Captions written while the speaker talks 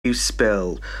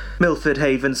spill. Milford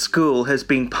Haven School has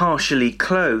been partially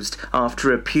closed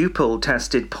after a pupil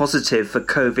tested positive for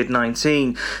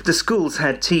COVID-19. The school's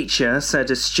head teacher said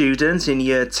a student in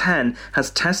Year 10 has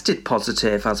tested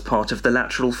positive as part of the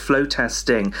lateral flow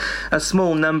testing. A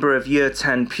small number of Year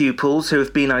 10 pupils who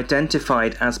have been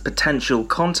identified as potential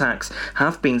contacts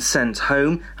have been sent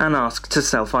home and asked to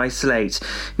self-isolate.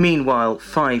 Meanwhile,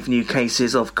 5 new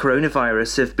cases of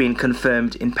coronavirus have been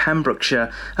confirmed in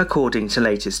Pembrokeshire, according to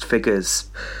latest figures.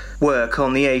 Work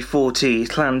on the A40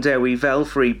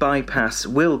 Llandewi-Velfrey bypass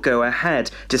will go ahead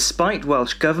despite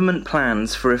Welsh Government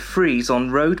plans for a freeze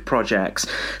on road projects.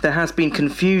 There has been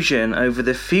confusion over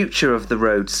the future of the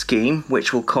road scheme,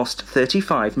 which will cost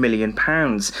 £35 million.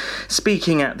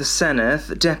 Speaking at the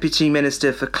Senedd, Deputy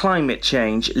Minister for Climate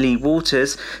Change, Lee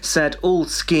Waters, said all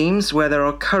schemes where there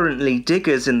are currently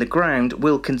diggers in the ground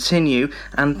will continue,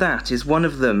 and that is one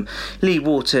of them. Lee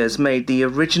Waters made the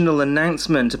original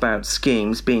announcement about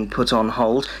schemes being put on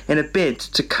hold in a bid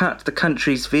to cut the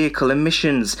country's vehicle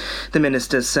emissions. The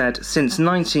minister said since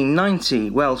 1990,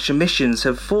 Welsh emissions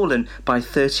have fallen by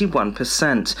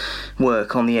 31%.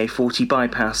 Work on the A40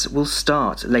 bypass will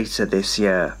start later this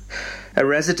year. A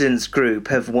residents' group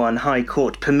have won High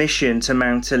Court permission to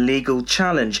mount a legal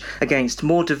challenge against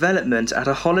more development at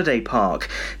a holiday park.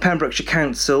 Pembrokeshire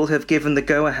Council have given the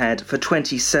go-ahead for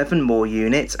 27 more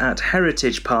units at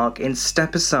Heritage Park in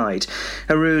Stepaside.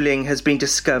 A ruling has been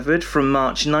discovered from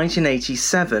March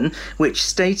 1987 which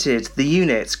stated the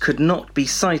units could not be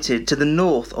sited to the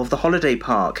north of the holiday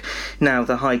park. Now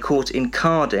the High Court in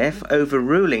Cardiff,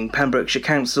 overruling Pembrokeshire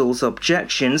Council's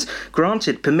objections,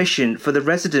 granted permission for the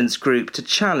residents' group to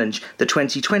challenge the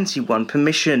 2021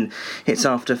 permission. It's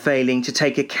after failing to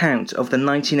take account of the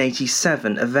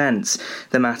 1987 events.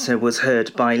 The matter was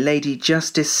heard by Lady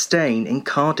Justice Steyn in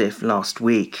Cardiff last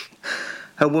week.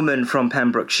 A woman from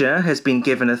Pembrokeshire has been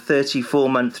given a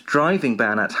 34-month driving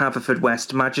ban at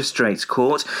Haverfordwest Magistrates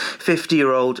Court.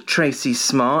 50-year-old Tracy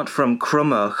Smart from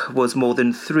Crummoch was more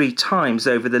than 3 times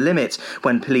over the limit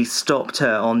when police stopped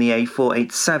her on the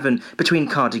A487 between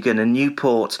Cardigan and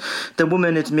Newport. The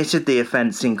woman admitted the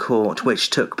offence in court, which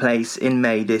took place in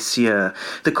May this year.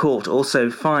 The court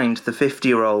also fined the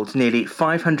 50-year-old nearly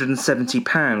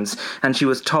 £570 and she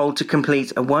was told to complete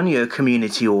a 1-year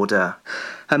community order.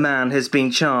 A man has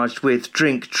been charged with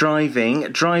drink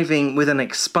driving with an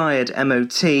expired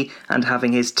MOT and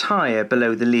having his tyre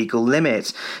below the legal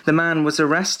limit. The man was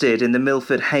arrested in the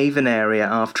Milford Haven area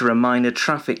after a minor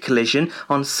traffic collision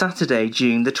on Saturday,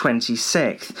 June the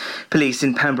 26th. Police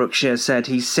in Pembrokeshire said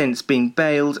he's since been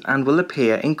bailed and will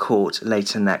appear in court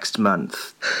later next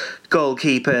month.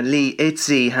 Goalkeeper Lee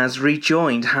Idzi has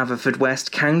rejoined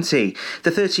Haverfordwest County.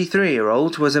 The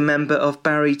 33-year-old was a member of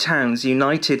Barry Town's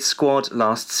United squad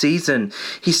last season.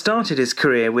 He started his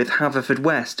career with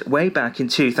Haverfordwest way back in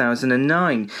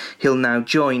 2009. He'll now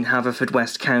join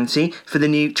Haverfordwest County for the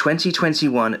new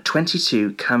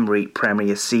 2021-22 Cymru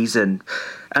Premier season.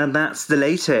 And that's the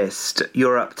latest.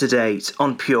 You're up to date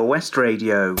on Pure West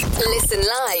Radio. Listen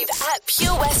live at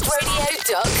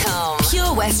purewestradio.com.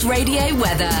 Pure West Radio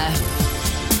weather.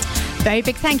 Very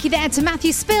big thank you there to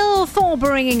Matthew Spill for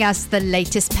bringing us the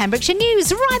latest Pembrokeshire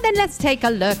news. Right then, let's take a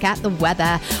look at the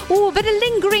weather. Oh, a bit of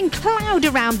lingering cloud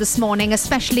around this morning,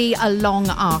 especially along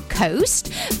our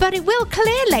coast. But it will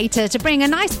clear later to bring a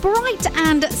nice bright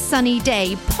and sunny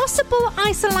day. Possible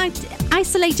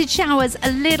isolated showers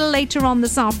a little later on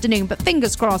this afternoon, but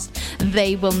fingers crossed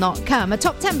they will not come. A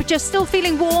top temperature still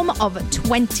feeling warm of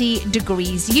 20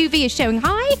 degrees. UV is showing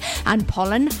high and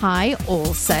pollen high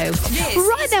also.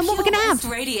 Right then, what we're going to have?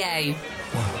 Radio.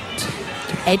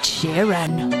 Ed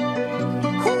Sheeran.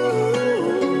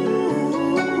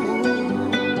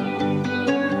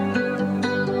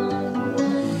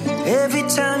 Every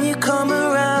time you come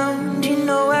around, you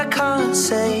know I can't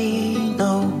say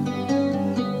no.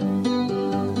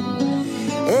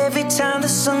 Every time the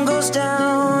sun goes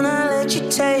down, I let you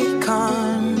take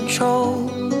control.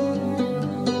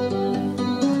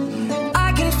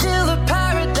 I can feel the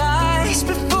paradise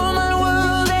before my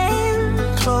world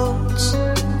implodes.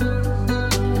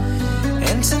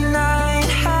 And tonight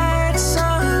had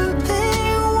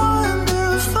something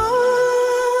wonderful.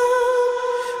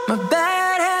 My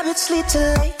bad habits lead to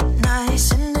late nights,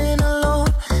 sitting alone.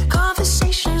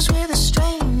 Conversations with a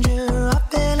stranger I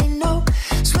barely know.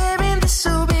 Swearing this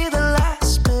will be the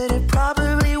last, but it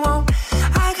probably won't.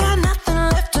 I got nothing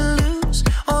left to lose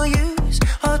or use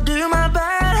or do. My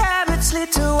bad habits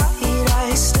lead to white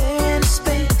eyes stare into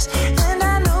space, and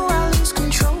I know I lose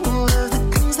control of the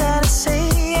things that I say.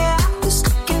 Yeah, I was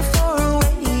looking for a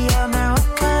way out, now I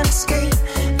can't escape.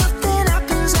 Nothing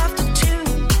happens after 2.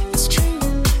 It's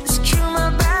true, my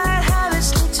bad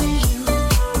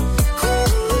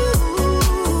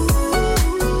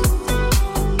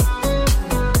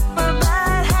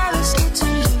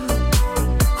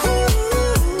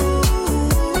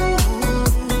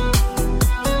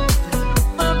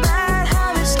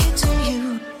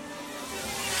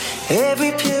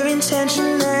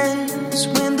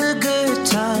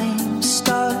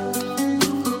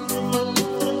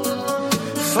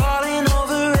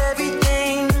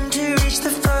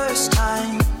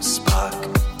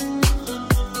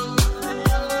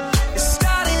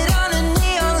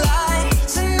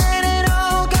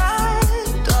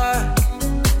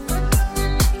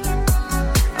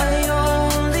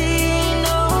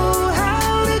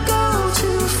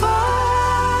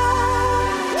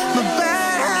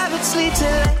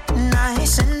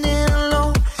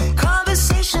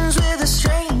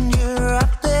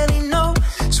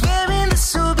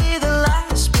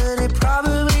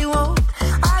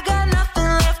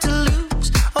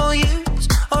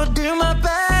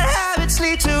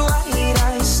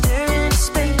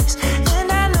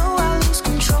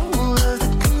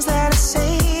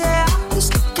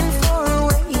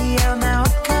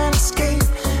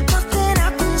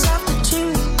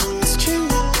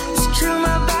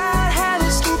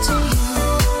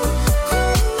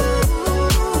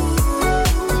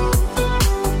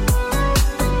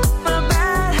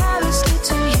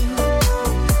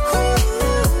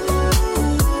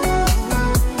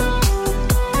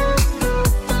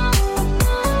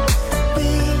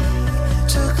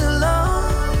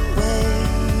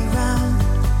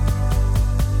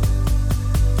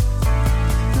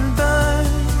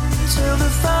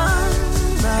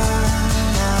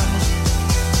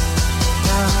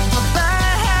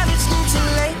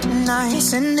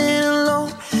sending alone.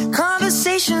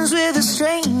 Conversations with a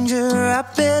stranger I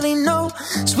barely know.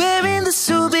 Swearing this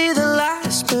will be the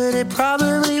last, but it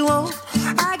probably won't.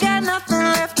 I got nothing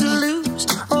left to lose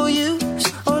or use,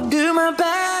 or do my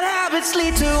bad habits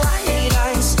lead to white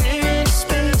eyes staring into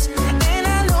space? And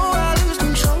I know I lose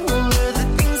control of the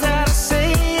things that I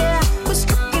say. Yeah, was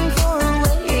looking for a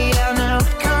way out, now I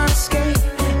can't escape.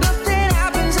 Nothing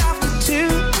happens after two.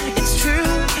 It's true,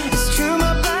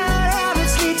 my bad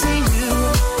habits lead to you.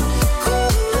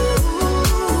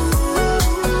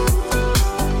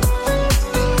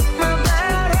 My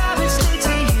bad habits lead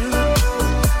to you.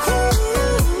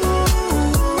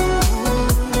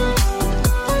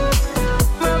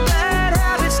 My bad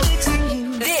habits lead to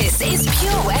you. This is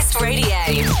Pure West Radio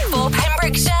for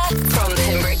Pembrokeshire from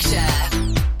Pembrokeshire.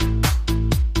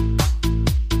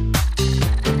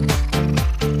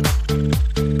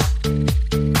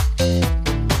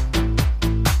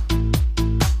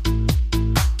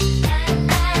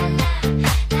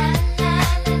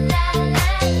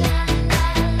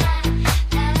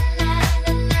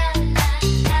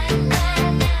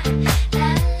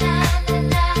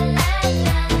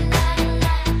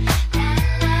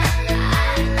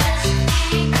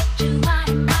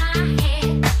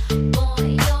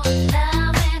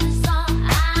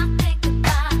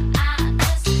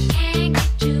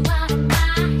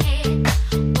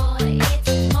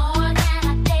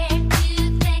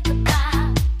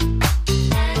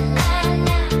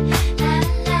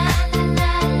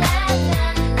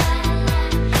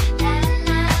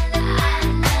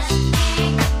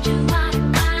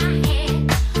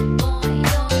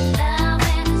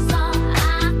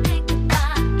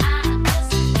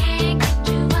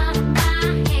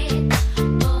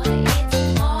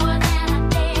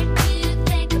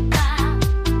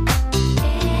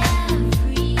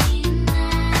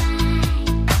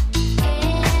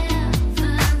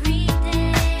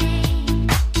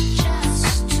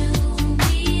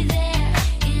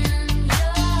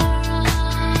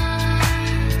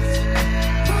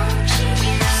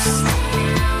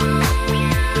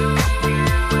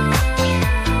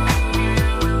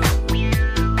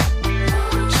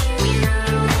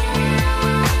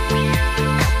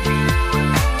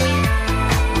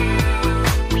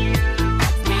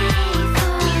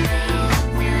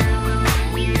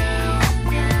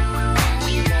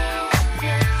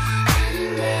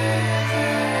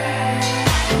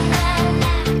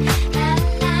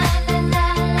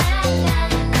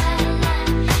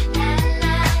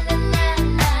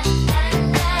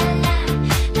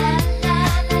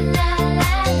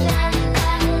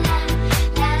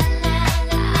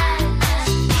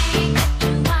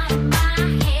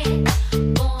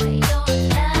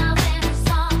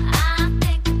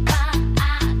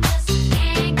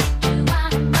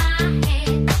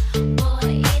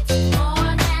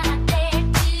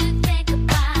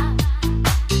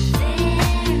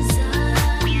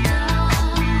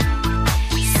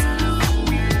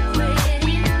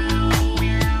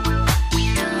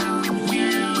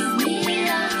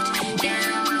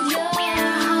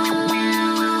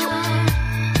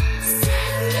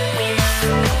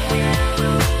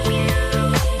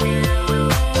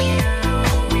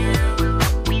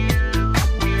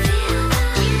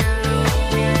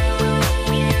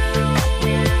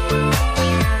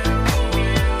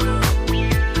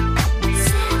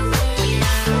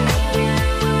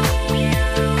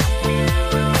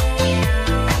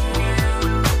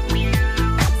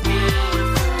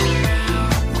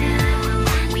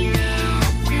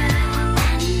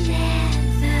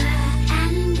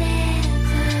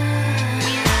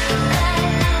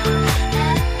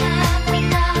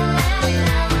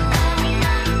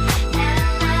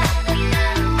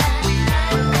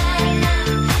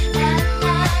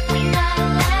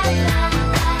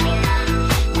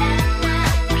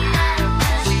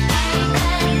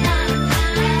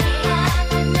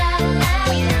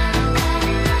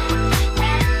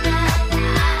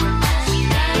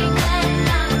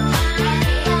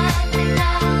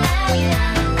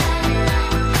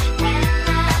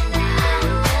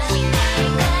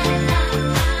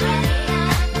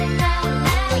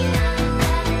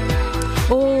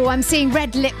 I'm seeing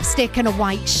red lipstick and a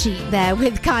white sheet there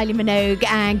with Kylie Minogue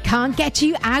and Can't Get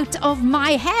You Out of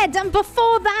My Head. And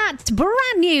before that,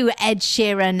 brand new Ed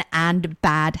Sheeran and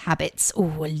Bad Habits.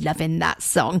 Oh, loving that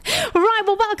song. Right,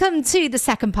 well, welcome to the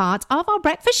second part of our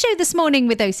breakfast show this morning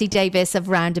with OC Davis of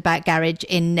Roundabout Garage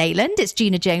in Neyland. It's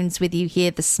Gina Jones with you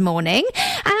here this morning.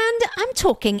 And I'm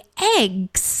talking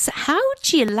eggs. How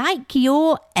do you like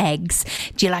your eggs?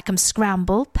 Do you like them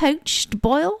scrambled, poached,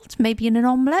 boiled, maybe in an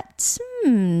omelette?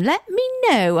 Let me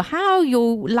know how you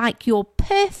like your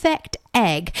perfect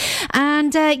egg?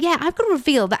 And I've got to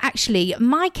reveal that actually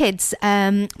my kids,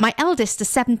 my eldest are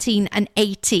 17 and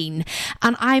 18,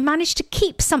 and I managed to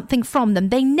keep something from them.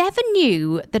 They never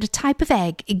knew that a type of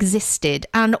egg existed,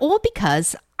 and all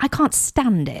because I can't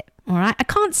stand it. All right, I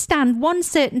can't stand one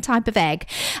certain type of egg,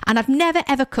 and I've never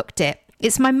ever cooked it.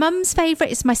 It's my mum's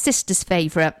favourite, it's my sister's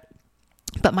favourite.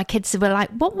 But my kids were like,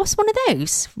 what's one of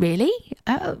those? Really?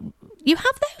 You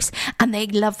have those? And they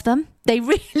love them. They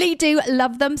really do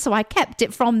love them. So I kept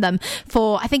it from them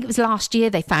for, I think it was last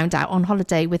year they found out on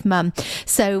holiday with mum.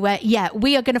 So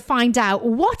we are going to find out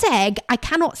what egg I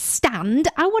cannot stand.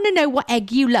 I want to know what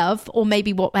egg you love, or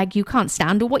maybe what egg you can't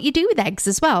stand, or what you do with eggs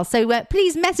as well. So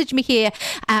please message me here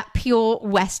at Pure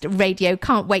West Radio.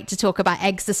 Can't wait to talk about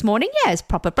eggs this morning. Yeah, it's a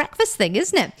proper breakfast thing,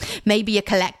 isn't it? Maybe you're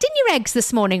collecting your eggs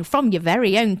this morning from your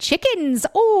very own chickens.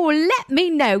 Oh, let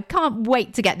me know. Can't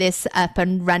wait to get this up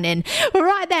and running.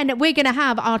 Right then, we're going to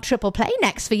have our triple play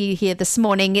next for you here this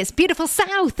morning. It's Beautiful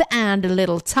South and A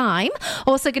Little Time.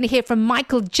 Also going to hear from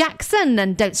Michael Jackson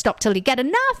and Don't Stop Till You Get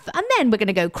Enough. And then we're going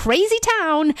to go Crazy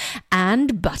Town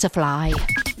and Butterfly.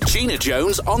 Gina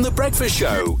Jones on The Breakfast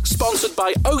Show, sponsored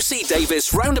by OC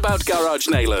Davis Roundabout Garage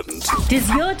Neyland.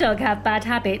 Does your dog have bad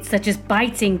habits such as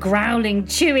biting, growling,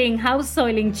 chewing, house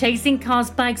soiling, chasing cars,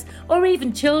 bikes, or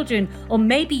even children? Or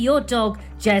maybe your dog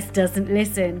just doesn't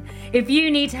listen? If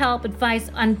you need help, advice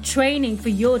and training for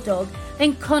your dog,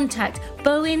 then contact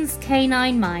Bowen's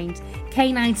Canine Mind.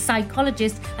 Canine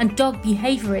psychologist and dog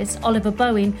behaviourist Oliver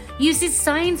Bowen uses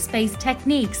science-based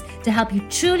techniques to help you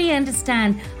truly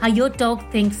understand how your dog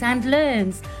thinks and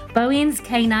learns. Bowen's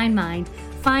Canine Mind.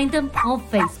 Find them on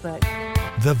Facebook.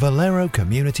 The Valero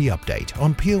Community Update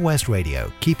on Pure West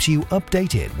Radio keeps you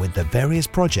updated with the various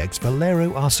projects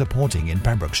Valero are supporting in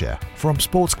Pembrokeshire, from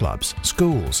sports clubs,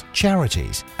 schools,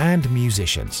 charities and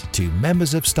musicians to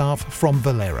members of staff from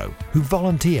Valero who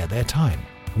volunteer their time.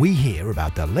 We hear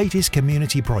about the latest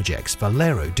community projects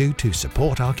Valero do to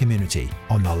support our community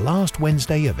on the last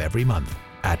Wednesday of every month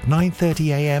at 9:30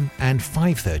 a.m. and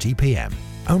 5:30 p.m.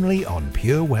 only on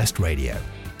Pure West Radio.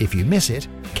 If you miss it,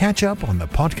 catch up on the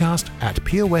podcast at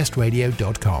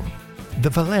purewestradio.com. The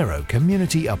Valero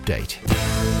Community Update.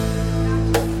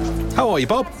 How are you,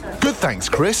 Bob? Good, thanks,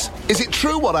 Chris. Is it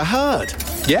true what I heard?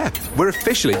 Yeah, we're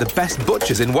officially the best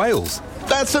butchers in Wales.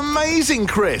 That's amazing,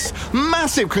 Chris.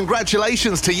 Massive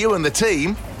congratulations to you and the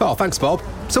team. Oh, thanks, Bob.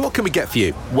 So what can we get for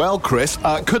you? Well, Chris,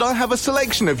 could I have a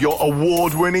selection of your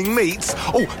award-winning meats?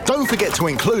 Oh, don't forget to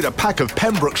include a pack of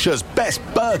Pembrokeshire's best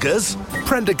burgers.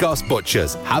 Prendergast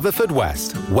Butchers,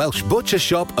 Haverfordwest, Welsh Butcher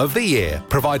Shop of the Year,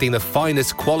 providing the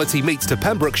finest quality meats to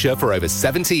Pembrokeshire for over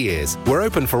 70 years. We're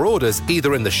open for orders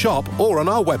either in the shop or on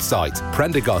our website,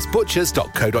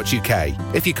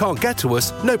 prendergastbutchers.co.uk. If you can't get to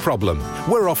us, no problem.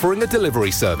 We're offering a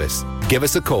delivery service. Give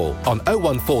us a call on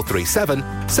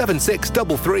 01437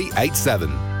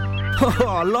 763387.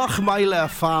 Oh, Lochmeyler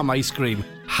Farm Ice Cream.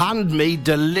 Handmade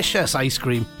delicious ice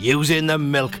cream using the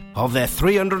milk of their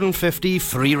 350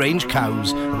 free-range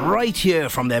cows right here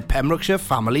from their Pembrokeshire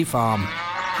family farm.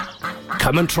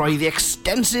 Come and try the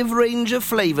extensive range of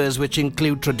flavours which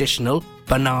include traditional,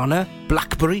 banana,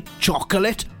 blackberry,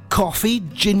 chocolate, coffee,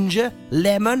 ginger,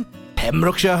 lemon,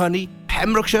 Pembrokeshire honey,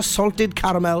 Pembrokeshire salted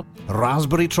caramel,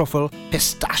 raspberry truffle,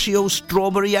 pistachio,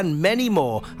 strawberry and many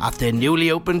more at their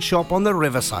newly opened shop on the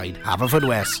Riverside,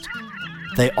 Haverfordwest.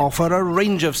 They offer a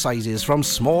range of sizes from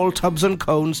small tubs and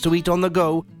cones to eat on the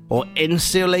go or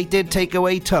insulated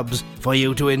takeaway tubs for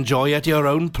you to enjoy at your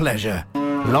own pleasure.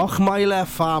 Lochmeyler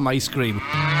Farm Ice Cream.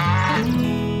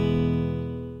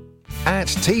 At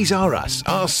Tees R Us,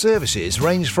 our services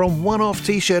range from one-off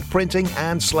t-shirt printing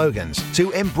and slogans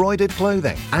to embroidered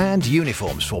clothing and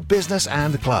uniforms for business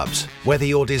and clubs. Whether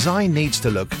your design needs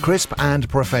to look crisp and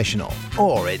professional,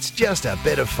 or it's just a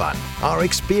bit of fun, our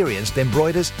experienced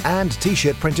embroiders and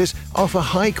t-shirt printers offer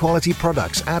high-quality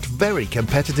products at very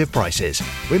competitive prices.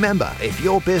 Remember, if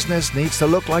your business needs to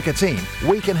look like a team,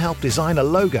 we can help design a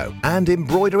logo and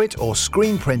embroider it or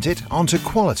screen print it onto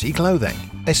quality clothing,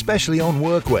 especially on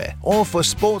workwear or for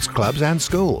sports clubs and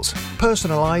schools.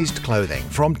 Personalised clothing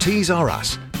from Tees R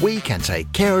Us. We can take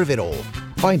care of it all.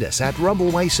 Find us at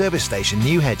Rumbleway Service Station,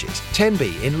 New Hedges,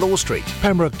 10B in Law Street,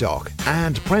 Pembroke Dock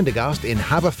and Prendergast in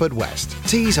Haverfordwest.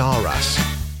 Tees R Us.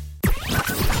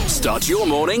 Start your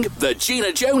morning the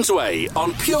Gina Jones way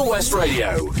on Pure West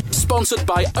Radio. Sponsored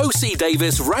by OC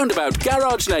Davis Roundabout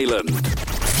Garage Neyland.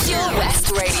 Pure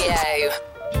West Radio.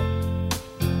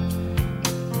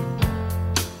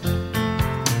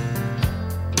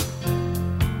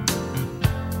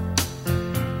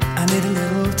 I need a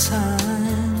little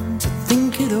time to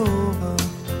think it over.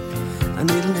 I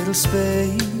need a little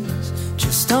space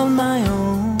just on my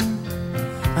own.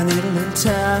 I need a little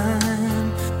time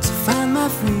to find my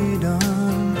freedom.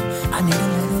 I need a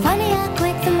little. Funny how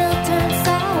quick the milk turns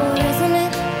sour, isn't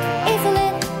it? Isn't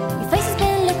it? Your face has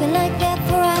been looking like that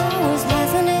for hours,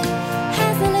 hasn't it?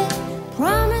 Hasn't it?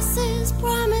 Promises,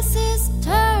 promises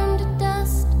turn to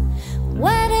dust.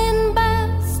 Wedding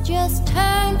bells just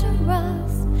turn to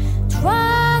rust.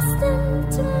 Trust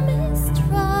into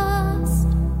mistrust.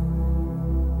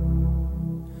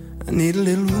 I need a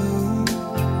little room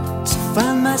to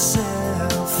find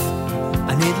myself.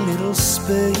 I need a little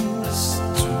space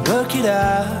to work it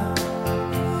out.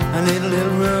 I need a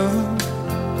little room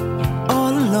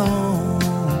all alone.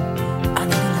 I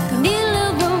need a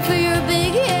little room for your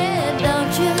big head,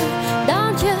 don't you?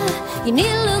 Don't you? You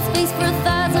need a little space for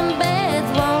 1,000 beds,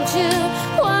 won't you?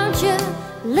 Won't you?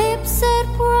 Lips that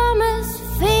promise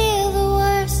feel the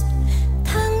worst.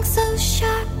 Tongue so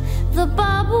sharp the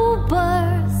bubble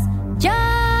bursts.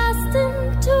 Just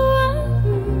into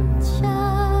unjust.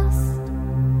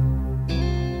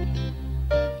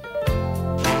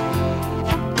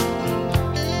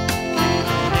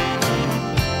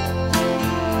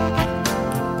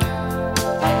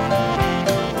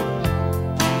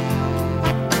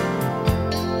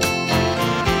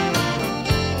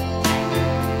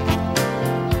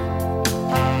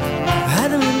 I've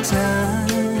had a little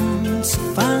time to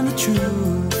find the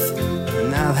truth,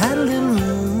 and I've had a little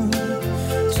room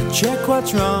to check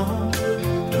what's wrong.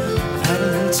 I've had a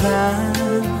little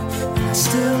time, and I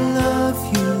still love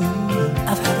you.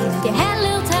 I've had a little. You had a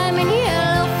little time and you had a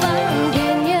little fun,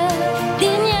 didn't ya?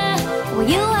 Didn't ya? Well,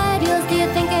 you had yours, do you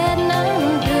think I had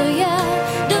none? Do ya?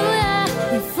 Do ya?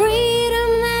 The freedom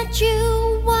that you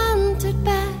wanted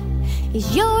back is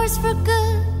yours for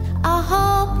good. I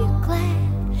hope you're glad.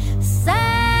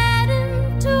 Sad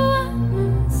into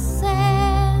unsaid.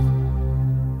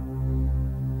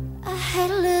 I had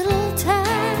a little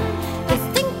time to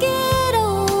think it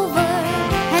over.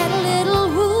 Had a little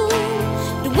room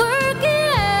to work it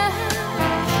out.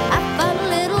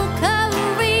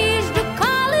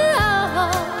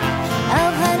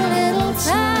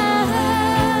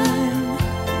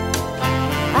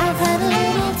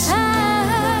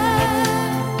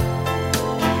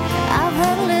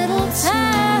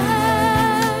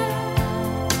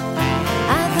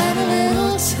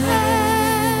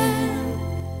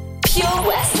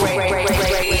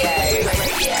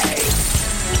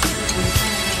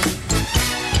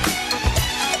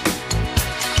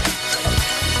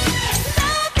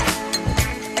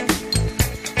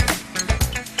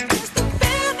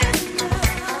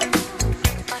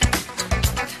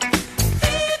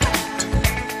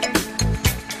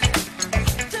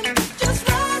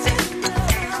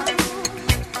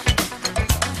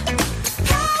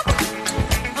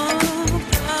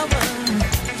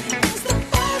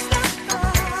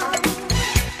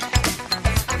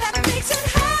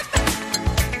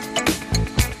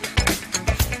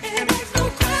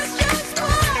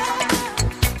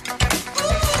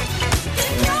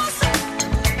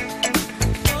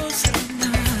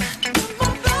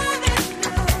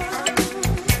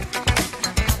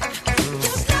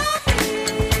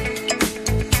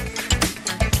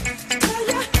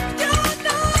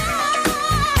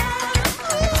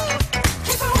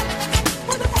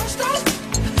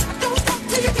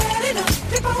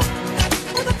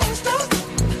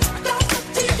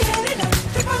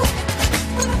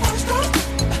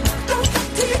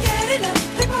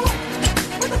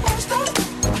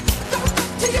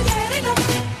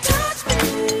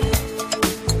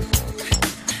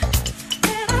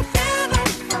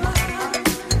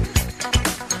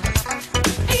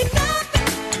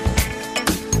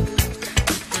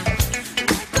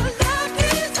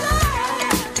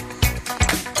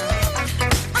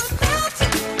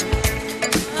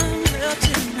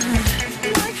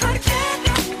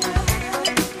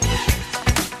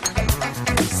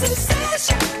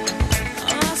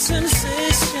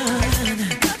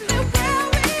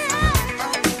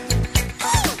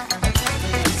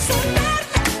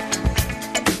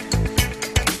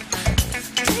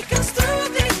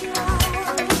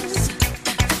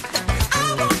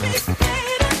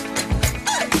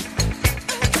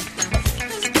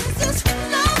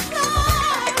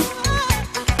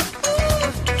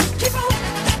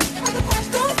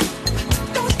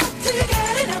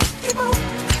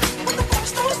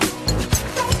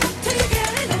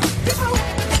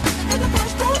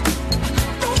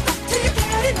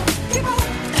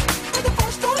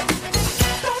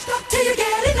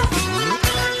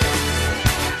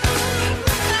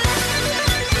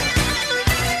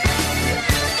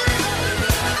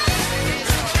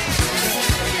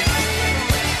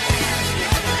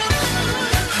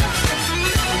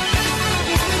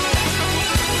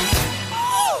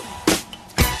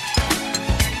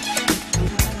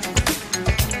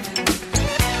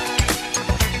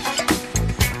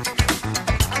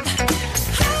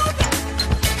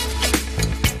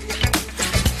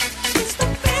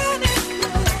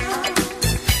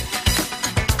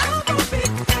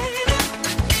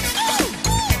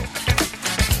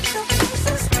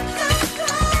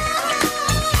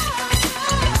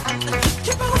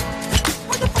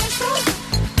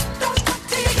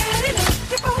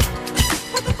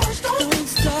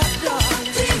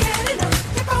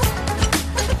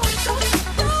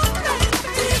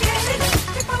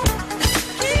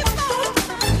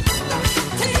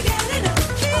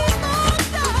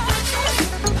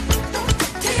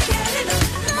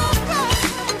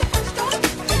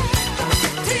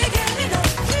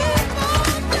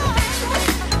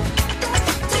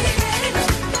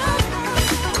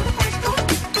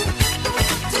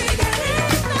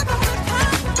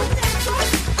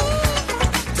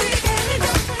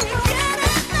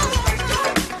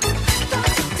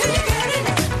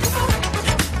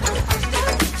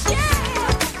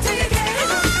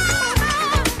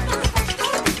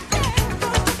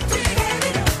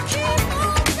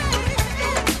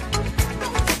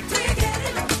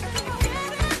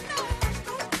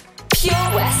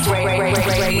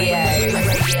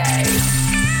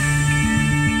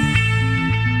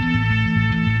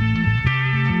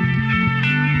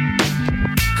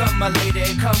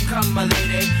 come, my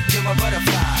lady, you're my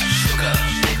butterfly, sugar,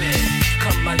 baby.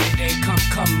 Come, my lady,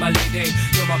 come, my lady,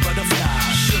 you're my butterfly,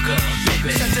 sugar,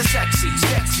 baby. Such a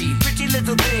sexy, pretty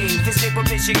little thing. This April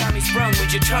bitch, you got me sprung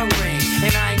with your tongue ring.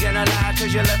 And I ain't gonna lie,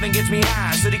 cause your loving gets me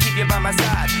high. So to keep you by my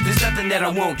side, there's nothing that I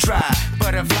won't try.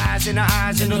 Butterflies in her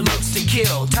eyes and her looks to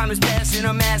kill. Time is passing,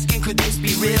 I'm asking, could this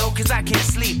be real? Cause I can't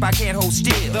sleep, I can't hold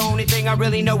still. The only thing I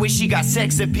really know is she got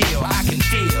sex appeal. I can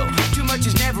feel, too much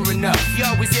is never enough. You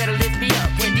always there to lift me up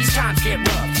when these times get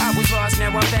rough. I was lost, now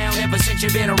I'm found, ever since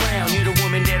you've been around. You're the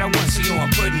woman that I want, so yo, I'm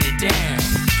putting it down.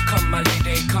 Come, my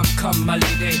lady, come, my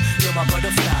lady, you're my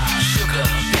butterfly, sugar,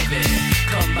 baby.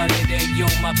 Come, my lady,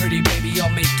 you're my pretty baby, I'll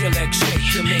make your legs shake,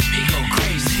 you make me go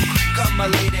crazy. Come, my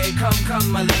lady, come,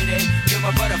 my lady, you're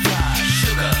my butterfly,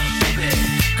 sugar, baby.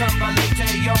 Come, my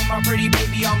lady, you're my pretty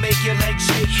baby, I'll make your legs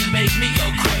shake, you make me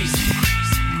go crazy.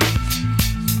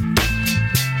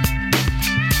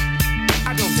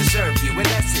 I don't deserve you,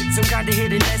 unless it's some kind of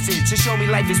hidden message to show me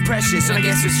life is precious, and I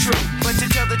guess it's true. But to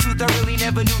tell the truth, I really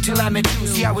never knew till I met you.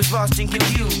 See, I was lost and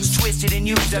confused, twisted and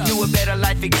used. I knew a better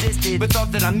life existed, but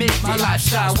thought that I missed my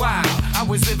lifestyle wild. I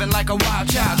was living like a wild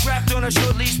child, trapped on a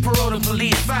short leash, parole to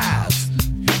police files.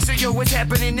 So yo, what's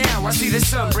happening now? I see the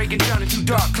sun breaking down into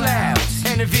dark clouds,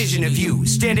 and a vision of you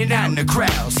standing out in the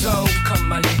crowd. So come,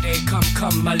 my lady, come,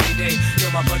 my lady,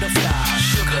 you're my butterfly,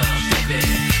 sugar, baby.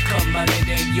 Come, my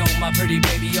lady, you're my pretty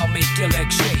baby, I'll make your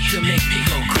legs shake, you make me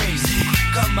go crazy.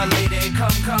 Come, my lady,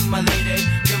 come, my lady,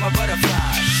 you're my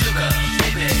butterfly, sugar,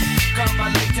 baby. Come,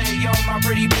 my lady, you're my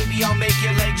pretty baby, I'll make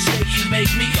your legs shake, you make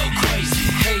me go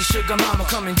crazy. Hey, sugar mama,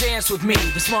 come and dance with me.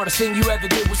 The smartest thing you ever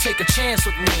did was take a chance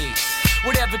with me.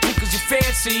 Whatever tickles your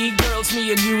fancy, girls, me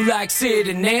and you like Sid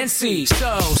and Nancy.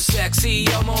 So sexy,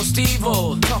 almost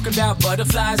evil, talking about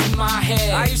butterflies in my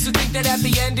head. I used to think that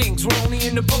happy endings were only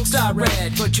in the books I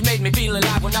read, but you made me feel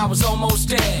alive when I was almost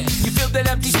dead. You filled that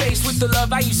empty space with the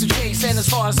love I used to chase, and as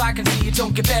far as I can see, it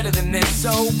don't get better than this.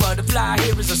 So butterfly,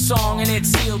 here is a song, and it's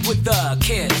sealed with a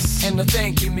kiss and a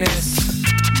thank you, miss.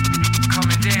 Come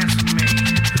and dance with me,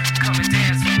 come and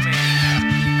dance with me,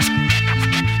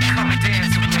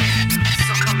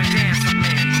 come and dance with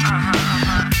me.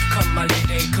 Come, my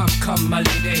lady, come, my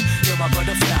lady, you're my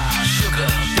butterfly, sugar,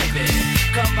 baby.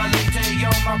 Come, my lady,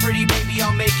 you're my pretty baby,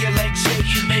 I'll make your legs shake,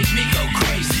 you make me go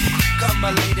crazy. Come,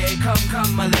 my lady, come,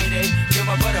 my lady, you're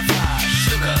my butterfly,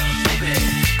 sugar, baby.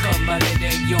 Come, my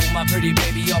lady, you're my pretty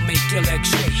baby, I'll make your legs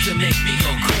shake, you make me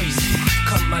go crazy.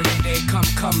 Come, my lady, come,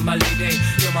 my lady,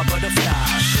 you're my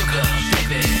butterfly, sugar,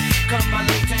 baby. Come, my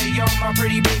lady, you're my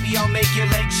pretty baby, I'll make your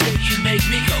legs shake, you make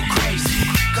me go crazy.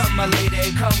 Come, my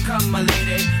lady, come, my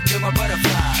lady, you're my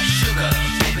butterfly, sugar,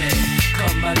 baby.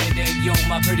 Come, my lady, you're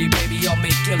my pretty baby, I'll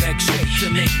make your legs shake, you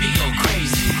make me go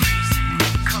crazy.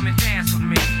 Come and dance with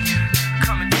me,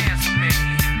 come and dance with me,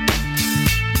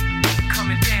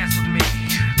 come and dance with me,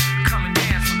 come and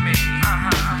dance with me,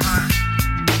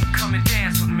 come and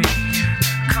dance with me,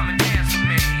 come and dance with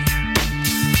me,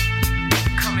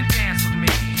 come and dance with me,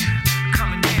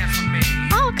 come and dance with me.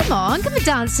 Oh, come on, come and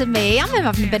dance with me. I'm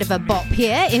having a bit of a bop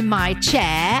here in my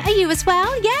chair. Are you as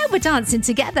well? Yeah, we're dancing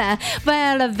together.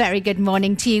 Well, a very good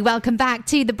morning to you. Welcome back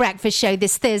to The Breakfast Show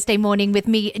this Thursday morning with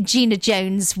me, Gina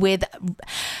Jones, with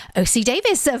O.C.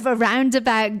 Davis of a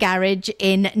Roundabout Garage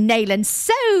in Neyland.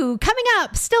 So, coming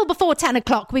up, still before 10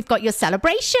 o'clock, we've got your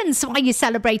celebrations. So, are you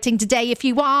celebrating today? If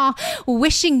you are,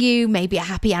 wishing you maybe a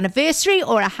happy anniversary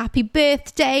or a happy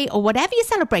birthday or whatever you're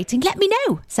celebrating, let me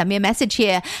know. Send me a message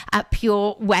here at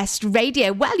Pure West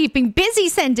Radio. Well, you've been busy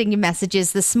sending your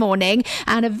messages this morning,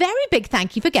 and a very big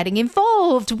thank you for getting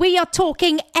involved. We are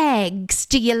talking eggs.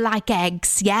 Do you like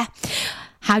eggs? Yeah.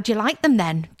 How do you like them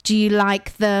then? Do you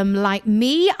like them like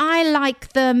me? I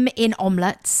like them in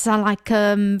omelettes. I like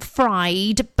them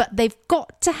fried, but they've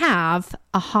got to have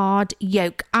a hard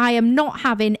yolk. I am not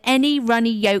having any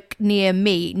runny yolk near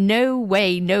me. No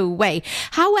way, no way.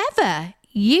 However,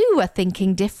 you are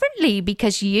thinking differently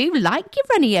because you like your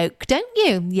runny yolk, don't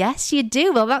you? Yes, you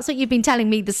do. Well, that's what you've been telling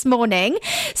me this morning.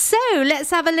 So let's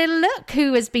have a little look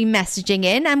who has been messaging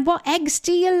in and what eggs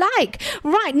do you like?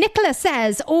 Right, Nicola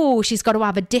says, oh, she's got to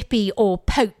have a dippy or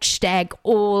poached egg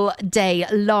all day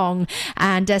long.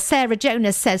 And Sarah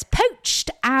Jonas says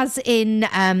poached as in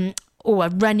a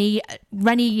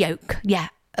runny yolk. Yeah.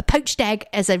 A poached egg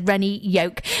as a runny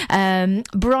yolk.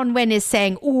 Bronwyn is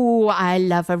saying, oh, I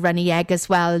love a runny egg as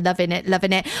well. Loving it,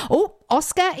 loving it. Oh,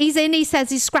 Oscar, he's in. He says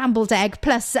he's scrambled egg.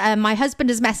 Plus, my husband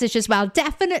has messaged as well.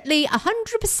 Definitely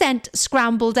 100%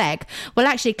 scrambled egg. Well,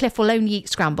 actually, Cliff will only eat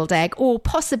scrambled egg or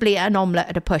possibly an omelette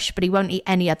at a push, but he won't eat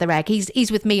any other egg.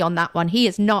 He's with me on that one. He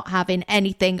is not having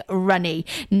anything runny.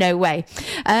 No way.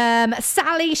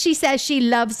 Sally, she says she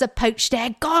loves a poached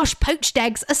egg. Gosh, poached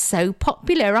eggs are so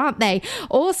popular, aren't they?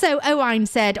 Also, Owen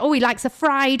said, he likes a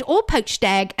fried or poached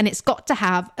egg and it's got to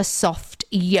have a soft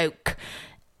yolk.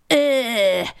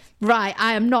 Right,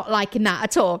 I am not liking that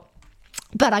at all.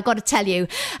 But I got to tell you,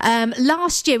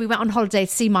 last year we went on holiday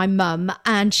to see my mum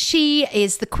and she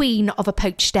is the queen of a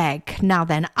poached egg. Now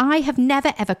then, I have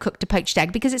never ever cooked a poached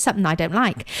egg because it's something I don't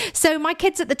like. So my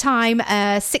kids at the time,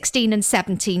 16 and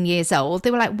 17 years old,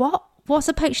 they were like, what's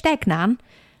a poached egg, Nan?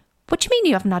 What do you mean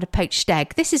you haven't had a poached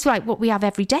egg? This is like what we have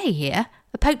every day here,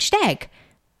 a poached egg.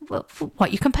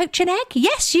 What, you can poach an egg?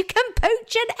 Yes, you can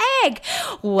poach an egg.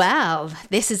 Well,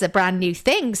 this is a brand new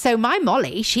thing. So my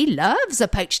Molly, she loves a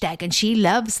poached egg and she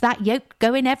loves that yolk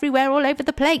going everywhere all over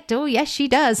the plate. Oh, yes, she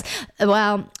does.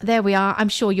 Well, there we are. I'm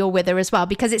sure you're with her as well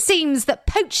because it seems that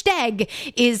poached egg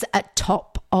is at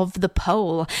top of the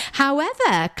poll.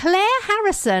 However, Claire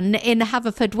Harrison in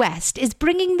Haverfordwest is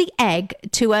bringing the egg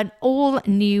to an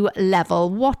all-new level.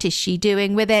 What is she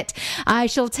doing with it? I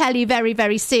shall tell you very,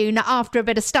 very soon after a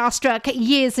bit of Starstruck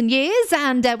Years and Years,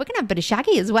 and we're going to have a bit of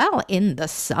Shaggy as well in the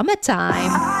summertime.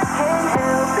 I can't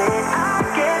help it, I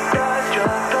get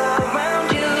starstruck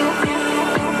around you.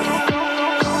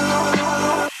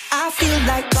 I feel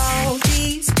like all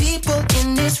these people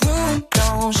in this room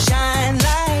don't shine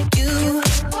like you.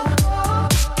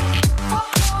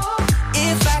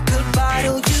 If I could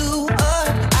bottle you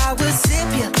up, I would sip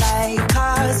you like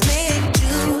cosmic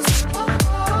juice.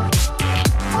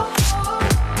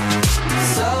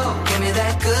 So give me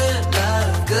that good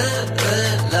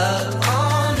love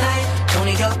all night. Don't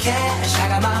need your cash, I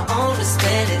got my own to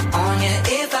spend it on you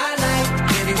if I like.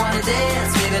 If you wanna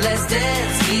dance, baby, let's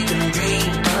dance. We can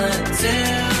dream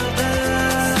until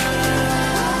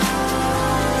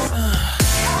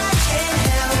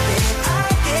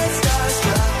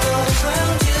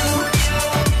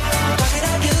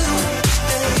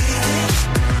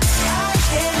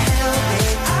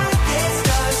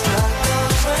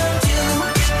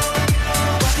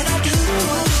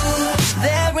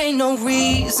no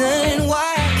reason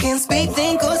why I can't speak,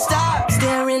 think, or stop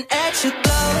staring at you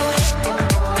glow.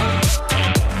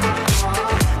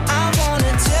 I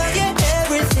wanna tell you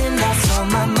everything that's on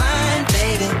my mind,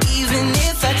 baby, even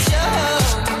if I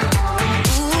chose.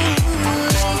 Ooh,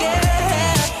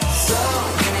 yeah. So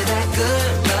give me that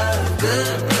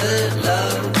good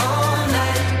love all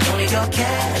night. Don't need your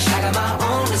cash, I got my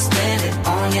own to spend it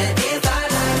on you if I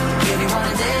like. If you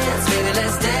wanna dance, baby,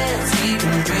 let's dance. We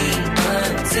can dream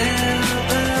until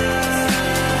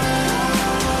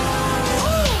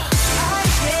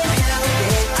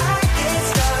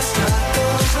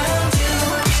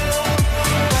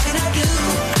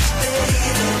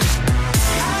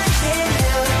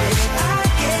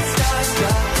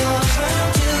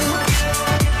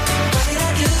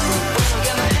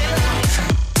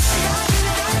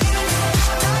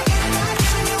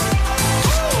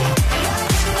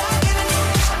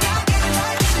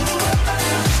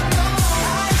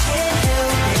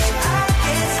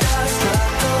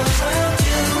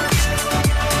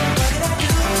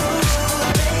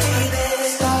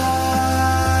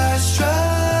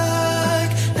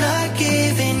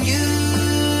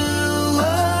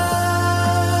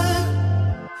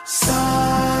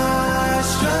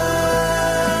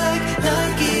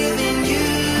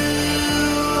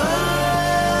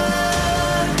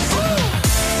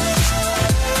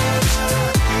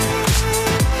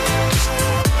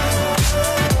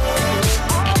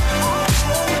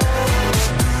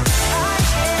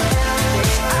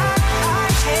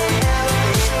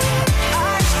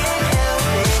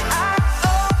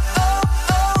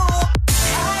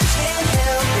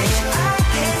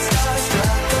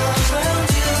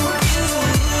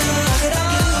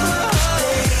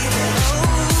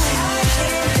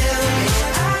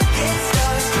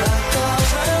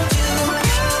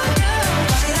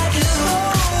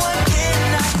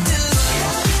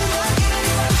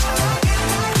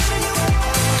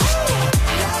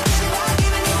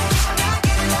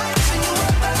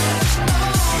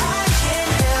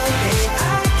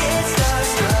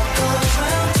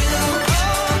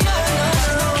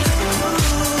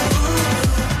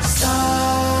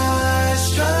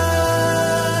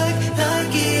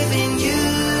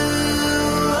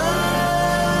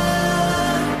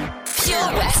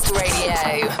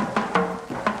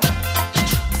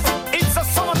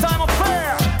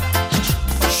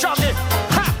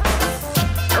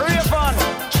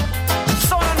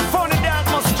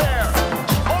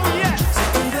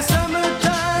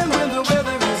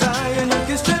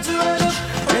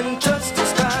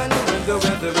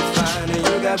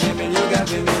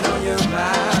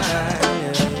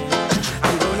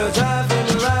gonna drive in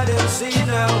the ride and see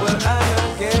now what I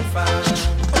can find.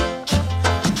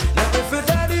 Now if her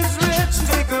daddy's rich,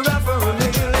 take her out for a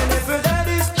meal, and if her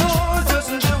daddy's poor,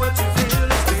 doesn't do what you feel.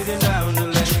 It's speeding down the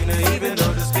lane, even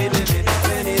though the speed limit is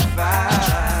 25.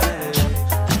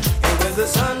 And when the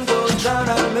sun goes down,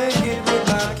 I'll make it with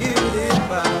my cutie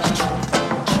pie.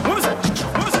 Who's it?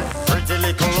 Who's it? Pretty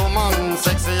little woman,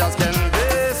 sexy as can be,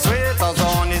 sweet as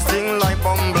honey, sting like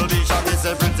bumblebee. Shall be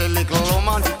say pretty little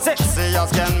woman, sexy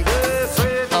as can be,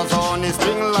 sweet as honey,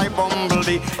 sting like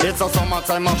bumblebee. It's a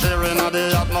summertime affair in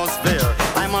the atmosphere.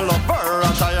 I'm a lover,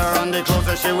 attire and the clothes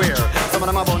that she wear. Some of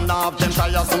them are bun up, them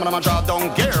tires, some of them are draw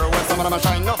down gear. Well, some of them are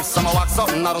shine up, some are wax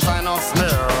up, not a sign of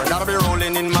smear. Gotta be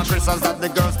rolling in my crystals that the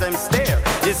girls them stare.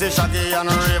 This is Shaggy and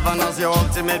Raven as your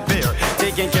ultimate peer,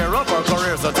 taking care of our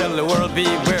career, so tell the world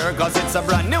beware, cause it's a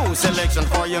brand new selection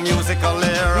for your musical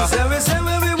era. We say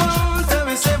what we want, and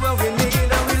we say what we need,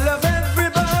 and we love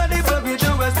everybody, but we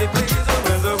do as we please. And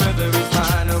when the weather is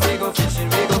fine, and we go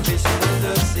fishing in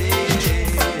the sea.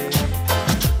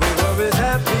 We're always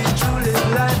happy to live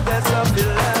life, that's our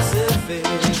philosophy.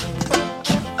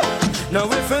 Now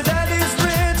if her daddy's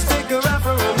rich, take her out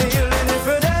for a meal, and if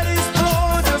her daddy's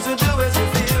poor, doesn't do as you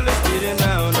feel. It's speeding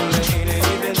down the lane, and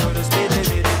even though the speed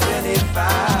limit is 25,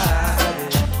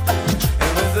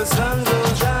 and when the sun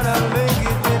goes down, I'll make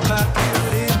it with my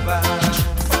cutie pie.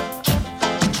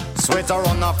 Sweater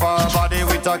on off her body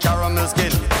with a caramel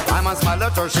skin. I'm a smile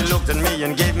at her, she looked at me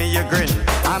and gave me a grin.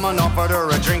 I'm on offered her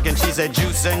a drink and she said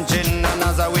juice and gin. And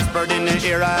as I whispered in her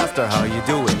ear, I asked her, how you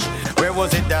doing? Where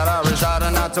was it that I resided?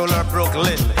 And I told her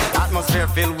Brooklyn. Atmosphere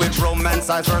filled with romance,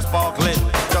 eyes were sparkling.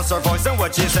 Just her voice and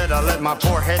what she said, I let my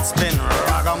poor head spin.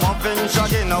 Ragamuffin,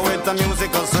 Shaggy, now with the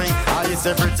musical swing. I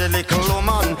say pretty little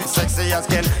woman, sexy as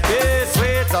can be,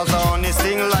 sweet as honey,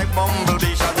 sting like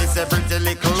bumblebee. Shaggy say pretty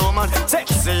little woman,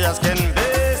 sexy as can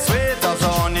be, sweet as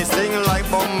honey, sting like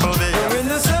bumblebee. We're in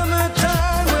the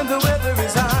summertime when the weather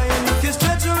is high, and you can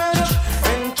stretch your hand up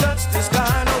and touch the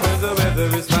sky. Now when the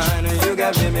weather is fine, and you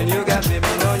got women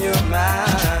on your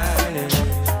mind.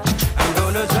 I'm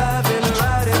gonna drive in the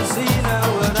ride and see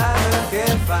now what I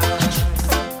can find.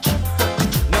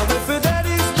 Now if her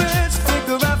daddy's rich, take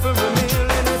her out for a meal,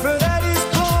 and if her daddy's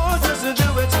poor, doesn't do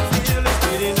what you feel. It's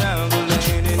speeding down the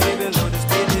lane, and even though the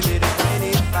speed limit is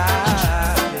 25,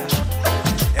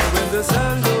 and when the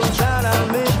sun goes down, I'll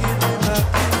make it with my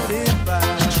cutie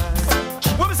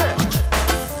pie. What was that?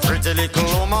 Pretty little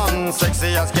woman,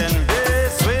 sexy as can be,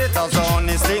 sweet as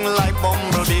honey, sting like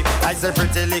bumblebee. I say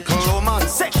pretty little woman,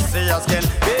 sexy as can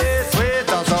be, sweet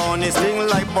as honey, sting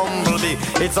like bumblebee.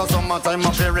 It's a summertime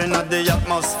affair in the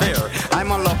atmosphere.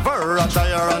 I'm a lover,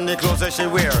 attire and the clothes that she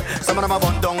wear. Some of them are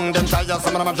bun down, them tires,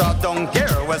 some of them are draw down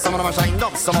gear. Well, some of them are shined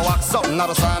up, some are wax up, not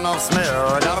a sign of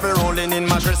smear. Gotta be rolling in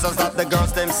my crystals that the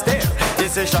girls them stare.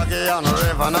 This is Shaggy and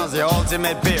Raven as the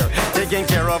ultimate peer, taking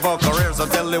care of our career, so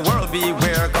tell the world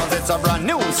beware, cause it's a brand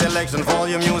new selection for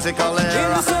your musical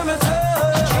era. In the summertime.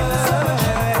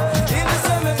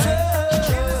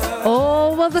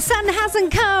 Oh, well, the sun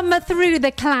hasn't come through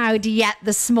the cloud yet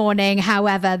this morning.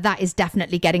 However, that is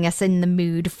definitely getting us in the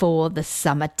mood for the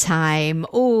summertime.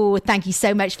 Oh, thank you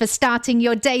so much for starting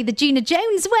your day the Gina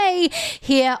Jones way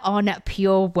here on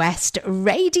Pure West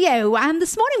Radio. And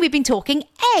this morning we've been talking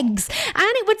eggs, and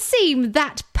it would seem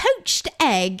that poached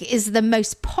egg is the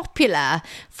most popular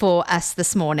for us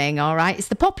this morning, all right? It's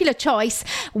the popular choice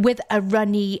with a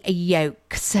runny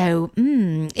yolk. So,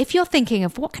 if you're thinking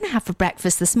of what can I have for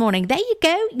breakfast this morning, there you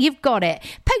go, you've got it.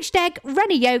 Poached egg,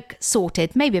 runny yolk,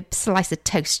 sorted. Maybe a slice of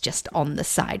toast just on the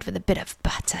side with a bit of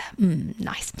butter.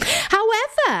 Nice.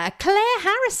 However, Claire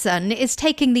Harrison is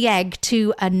taking the egg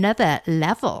to another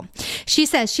level. She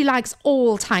says she likes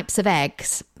all types of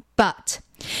eggs, but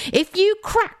if you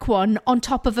crack one on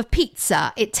top of a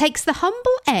pizza, it takes the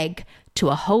humble egg to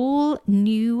a whole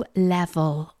new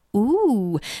level.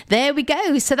 Ooh, there we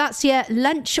go. So that's your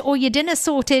lunch or your dinner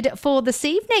sorted for this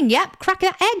evening. Yep, crack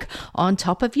that egg on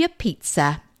top of your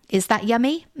pizza. Is that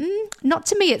yummy? Not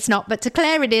to me, it's not, but to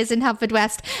Claire it is in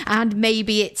Haverfordwest, and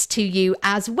maybe it's to you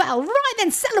as well. Right then,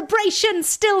 celebration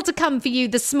still to come for you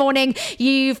this morning.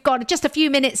 You've got just a few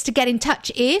minutes to get in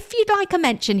touch if you'd like a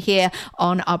mention here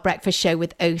on our breakfast show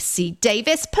with OC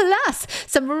Davis. Plus,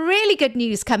 some really good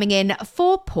news coming in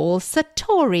for Paul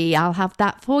Sartori. I'll have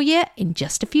that for you in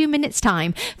just a few minutes'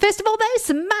 time. First of all, though,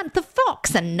 Samantha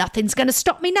Fox, and Nothing's Gonna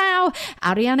Stop Me Now.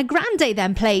 Ariana Grande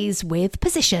then plays with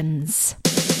Positions.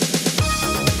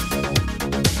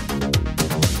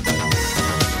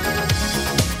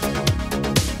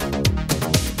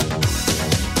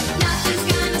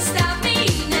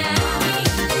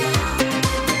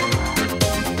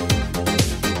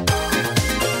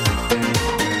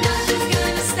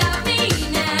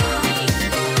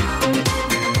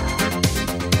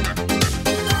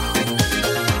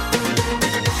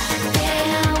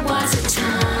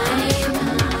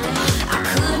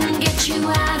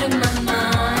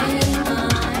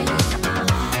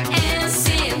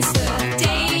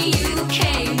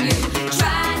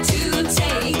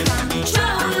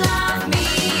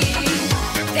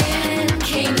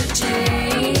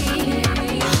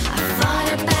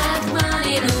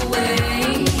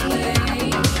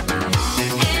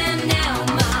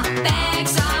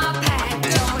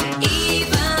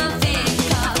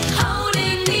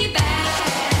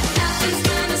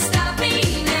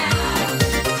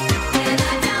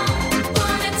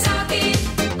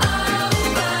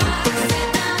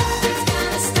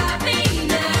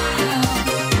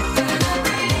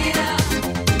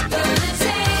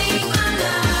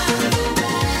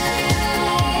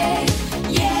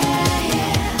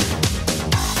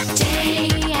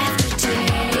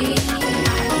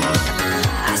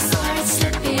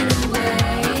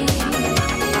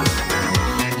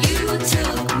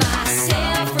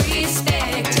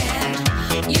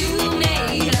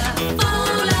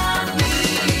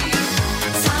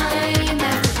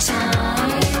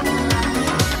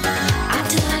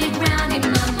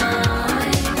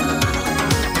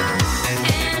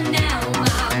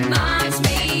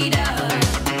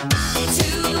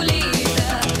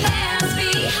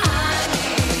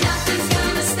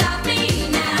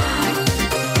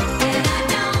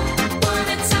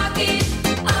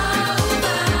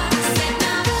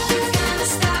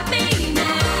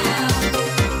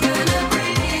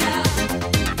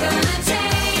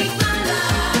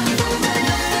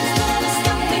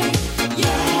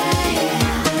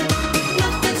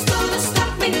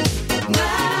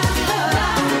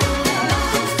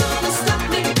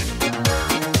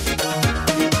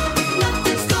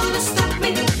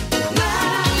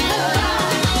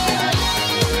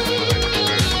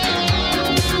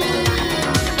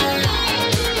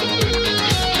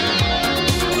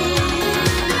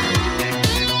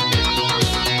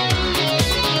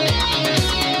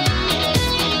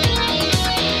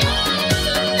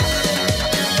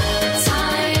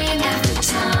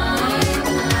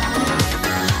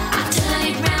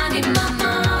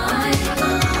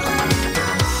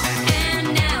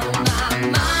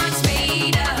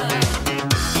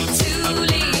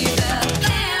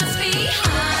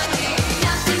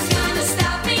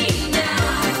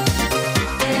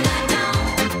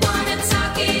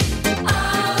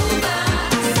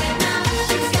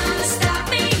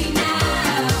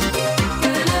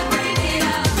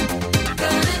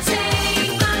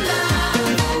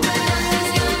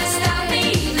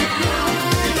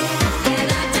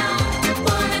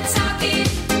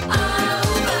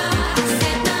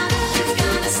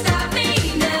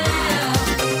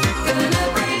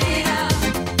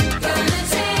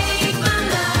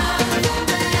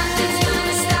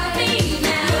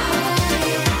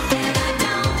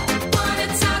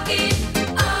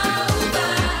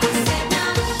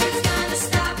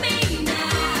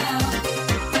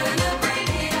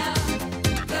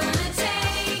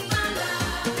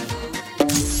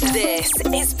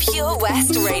 is Pure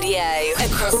West Radio.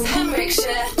 Across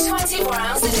Pembrokeshire, 24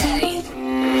 hours a day.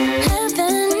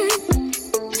 Heaven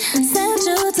sent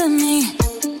you to me.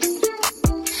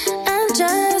 I'm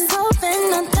just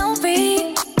hoping I don't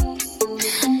read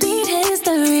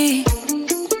history.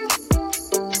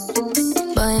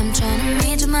 Boy, I'm trying to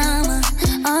meet your mama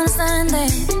on a Sunday.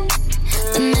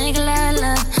 The nigga I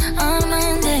love on a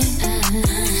Monday.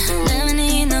 Never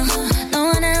need no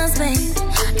one else, babe.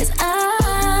 'Cause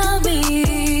I'll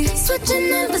be switching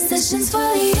in positions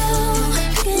for you.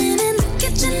 Getting in the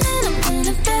kitchen and I'm in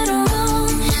a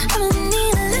bedroom. I don't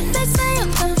need a lift, they say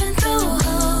I'm pumping through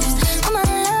holes. All my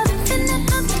love infinite,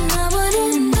 nothing I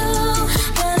wouldn't do,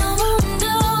 that I won't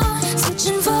do.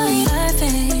 Switching for you,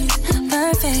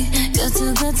 perfect,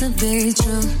 good to be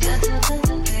true.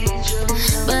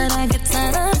 But I get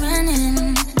tired of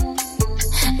running.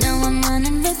 Now I'm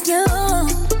running with you.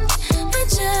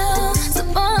 So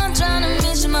boy, I'm trying to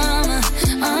meet your mama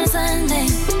on a Sunday.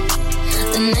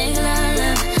 The nigga I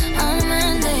love on a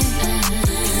Monday.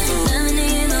 Never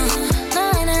need no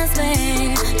one else,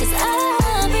 babe. 'Cause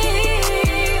I'll be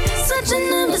switching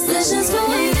the positions for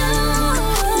you.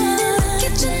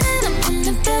 Kitchen and I'm in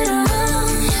the bedroom. I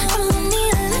don't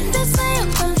need a lift, they say I'm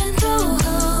pumping through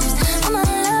holes. All my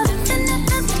love infinite,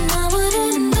 nothing I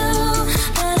wouldn't do,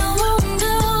 that I won't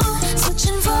do.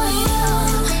 Switching for you.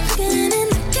 Getting in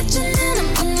the kitchen and I'm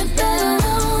in the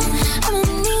bedroom. I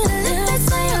don't need a lift, they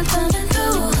say I'm pumping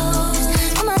through holes.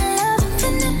 All my love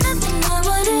infinite, nothing I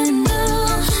wouldn't do,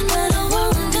 that I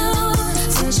won't do.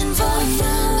 Switching for you.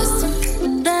 It's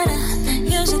something that I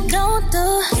usually don't do,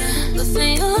 but for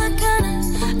you I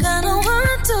kinda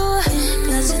want to.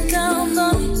 'Cause you're down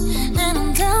for me and I'm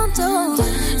down too.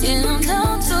 Yeah, I'm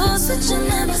down to switching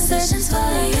the positions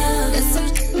for you. It's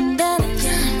something that I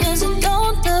usually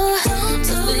don't do, but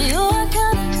for you I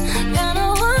kinda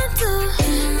want to.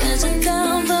 'Cause you're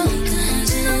down for me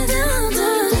and I'm down to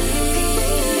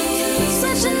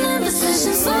switching the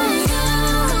positions for you.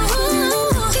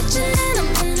 Kitchen and I'm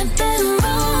in the bedroom. I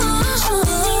don't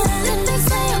need a lift, they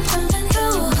say I'm pumping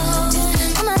through holes.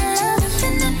 All my love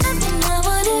infinite, nothing I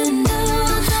wouldn't do,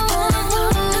 that I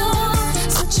won't do.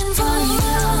 Switching for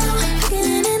you.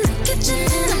 Getting in the kitchen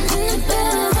and I'm in the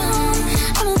bedroom.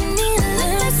 I don't need a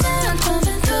lift, they say I'm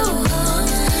pumping through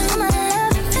holes. All my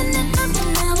love infinite,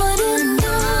 nothing I wouldn't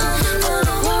do, that I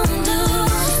won't do.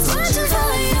 Switching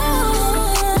for you.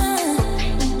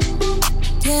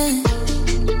 Yeah.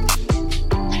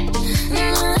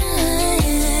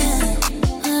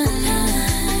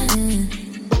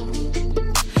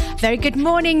 Very good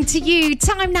morning to you.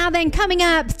 Time now then coming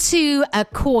up to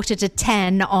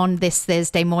 9:45 on this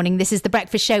Thursday morning. This is The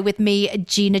Breakfast Show with me,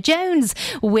 Gina Jones,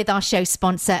 with our show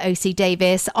sponsor, OC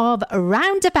Davis of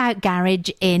Roundabout Garage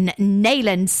in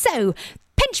Neyland. So,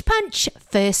 Pinch Punch,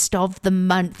 1st of the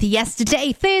month.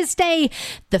 Yesterday, Thursday,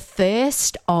 the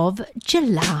 1st of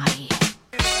July.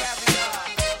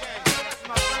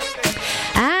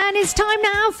 And it's time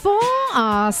now for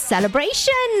our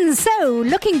celebration. So,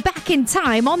 looking back in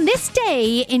time, on this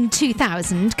day in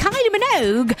 2000, Kylie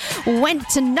Minogue went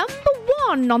to number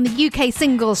 1 on the UK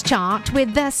singles chart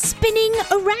with Spinning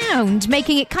Around,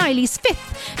 making it Kylie's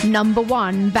 5th number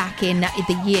 1 back in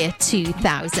the year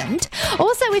 2000.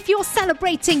 Also, if you're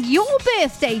celebrating your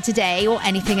birthday today or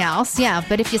anything else,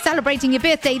 but if you're celebrating your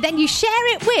birthday, then you share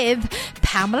it with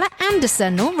Pamela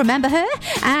Anderson, remember her?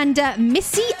 And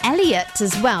Missy Elliott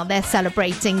as well. They're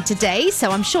celebrating today, so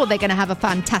I'm sure they're going to have a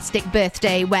fantastic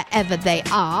birthday wherever they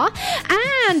are.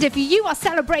 And if you are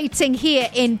celebrating here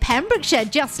in Pembrokeshire,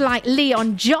 just like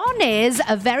Leon John is,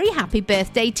 a very happy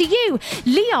birthday to you.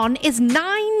 Leon is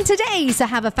 9 today, so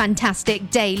have a fantastic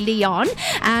day, Leon.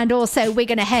 And also, we're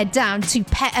going to head down to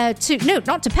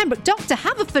not to Pembroke, Dr.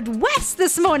 Haverfordwest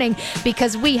this morning,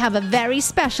 because we have a very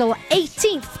special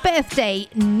 18th birthday,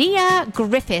 Nia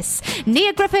Griffiths.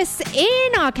 Nia Griffiths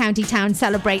in our county town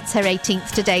celebrates her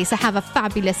 18th today, so have a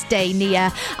fabulous day,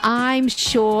 Nia. I'm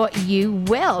sure you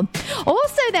will.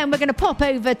 Also then, we're going to pop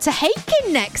over to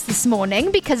Hakin next this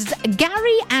morning, because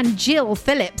Gary and Jill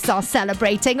Phillips are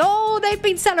celebrating. Oh, they've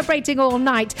been celebrating all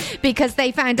night because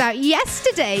they found out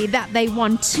yesterday that they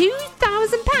won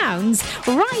 £2,000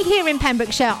 right here in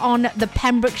Pembrokeshire on the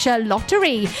Pembrokeshire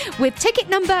Lottery with ticket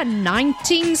number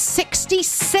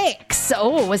 1966.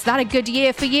 Oh, was that a good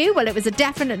year for you? Well, it was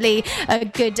definitely a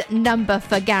good number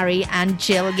for Gary and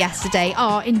Jill yesterday.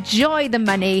 Oh, enjoy the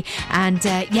money. And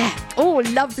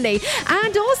lovely.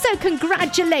 And also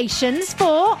congratulations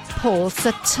for Paul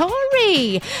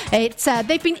Sartori.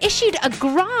 They've been issued a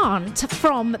grant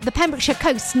from the Pembrokeshire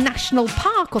Coast National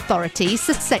Park Authority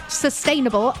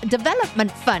Sustainable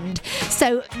Development Fund.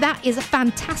 So that is a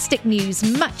fantastic news.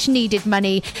 Much needed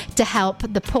money to help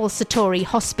the Paul Sartori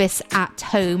Hospice at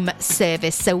Home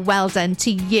service. So well done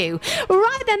to you.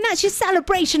 Right then, that's your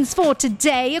celebrations for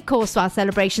today. Of course, our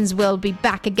celebrations will be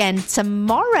back again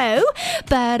tomorrow.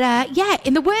 But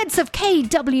in the words of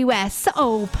KWS,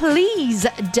 oh, please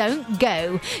don't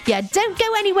go. Yeah, don't go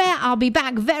anywhere. I'll be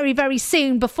back very, very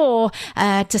soon before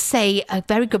to say a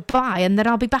very goodbye, and then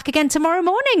I'll be back again tomorrow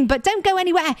morning. But don't go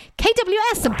anywhere.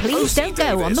 KWS, and please don't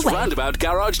go on the way. Roundabout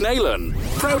Garage Neyland.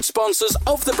 Proud sponsors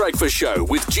of The Breakfast Show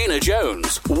with Gina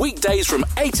Jones. Weekdays from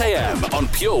 8 a.m. on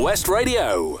Pure West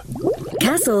Radio.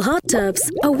 Castle Hot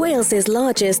Tubs are Wales's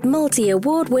largest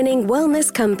multi-award-winning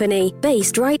wellness company,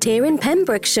 based right here in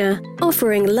Pembrokeshire,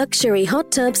 offering luxury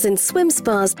hot tubs and swim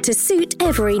spas to suit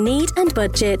every need and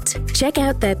budget. Check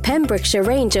out their Pembrokeshire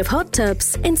range of hot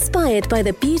tubs, inspired by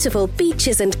the beautiful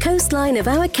beaches and coastline of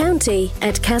our county,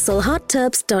 at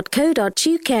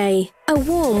castlehottubs.co.uk. A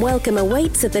warm welcome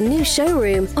awaits at the new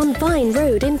showroom on Vine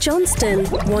Road in Johnston.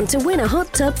 Want to win a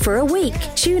hot tub for a week?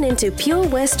 Tune into Pure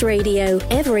West Radio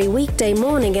every weekday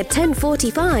morning at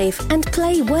 10:45 and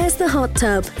play Where's the Hot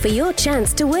Tub for your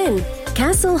chance to win.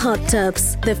 Castle Hot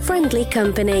Tubs, the friendly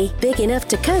company, big enough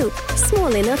to cope,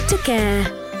 small enough to care.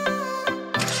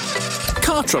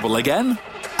 Car trouble again?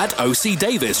 At OC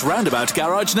Davis Roundabout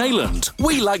Garage Neyland,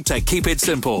 we like to keep it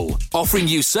simple, offering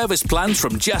you service plans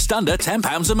from just under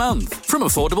 £10 a month, from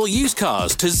affordable used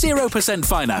cars to 0%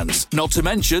 finance, not to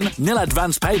mention nil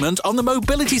advance payment on the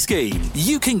mobility scheme.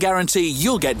 You can guarantee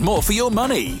you'll get more for your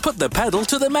money. Put the pedal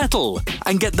to the metal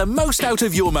and get the most out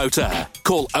of your motor.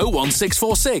 Call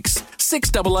 01646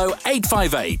 600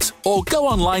 858 or go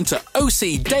online to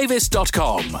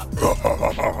ocdavis.com.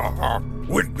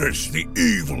 Witness the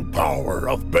evil power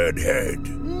of Bedhead.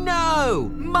 No!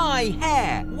 My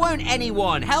hair! Won't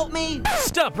anyone help me?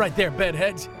 Stop right there,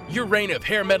 Bedheads. Your reign of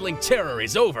hair-meddling terror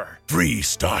is over.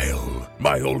 Freestyle,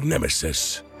 my old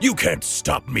nemesis. You can't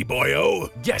stop me, boyo.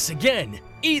 Guess again.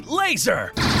 Eat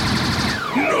laser!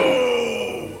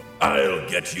 No! I'll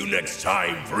get you next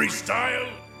time, Freestyle.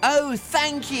 Oh,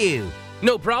 thank you.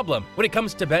 No problem. When it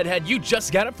comes to Bedhead, you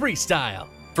just gotta freestyle.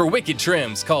 For wicked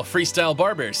trims, call Freestyle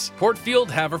Barbers, Portfield,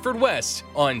 Haverfordwest,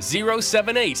 on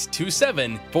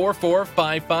 07827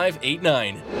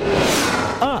 445589.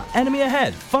 Ah, enemy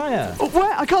ahead. Fire. Oh,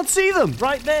 where? I can't see them.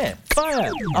 Right there.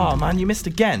 Fire. Oh, man, you missed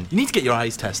again. You need to get your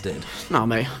eyes tested. Nah,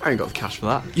 mate, I ain't got the cash for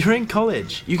that. You're in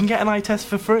college. You can get an eye test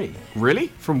for free.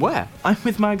 Really? From where? I'm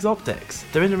with Mags Optics.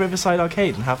 They're in the Riverside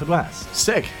Arcade in Haverfordwest.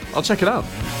 Sick. I'll check it out.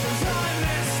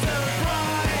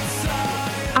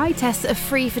 Eye tests are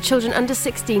free for children under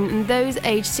 16 and those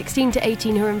aged 16 to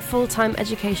 18 who are in full-time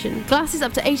education. Glasses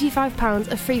up to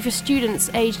 £85 are free for students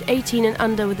aged 18 and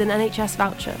under with an NHS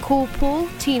voucher. Call Paul,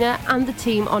 Tina and the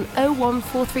team on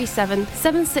 01437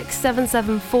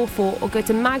 767744 or go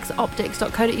to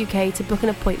magsoptics.co.uk to book an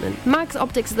appointment. Mags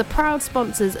Optics are the proud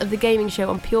sponsors of the gaming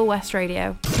show on Pure West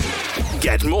Radio.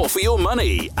 Get more for your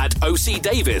money at OC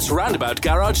Davis Roundabout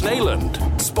Garage Neyland,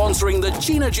 sponsoring the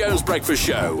Gina Jones Breakfast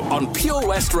Show on Pure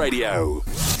West Radio.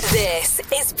 This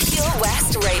is Pure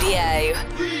West Radio.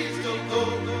 Please don't go.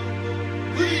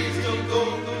 Please don't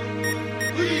go.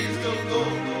 Please don't go.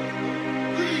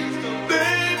 Please don't go.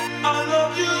 Babe, I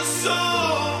love you so.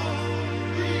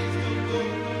 Please don't go.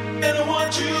 And I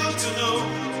want you to know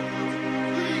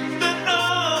that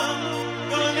I'm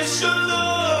gonna miss your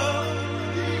love.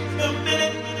 The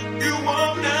minute you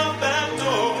walk down that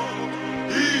door,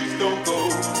 please don't go.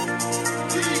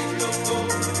 Please don't go.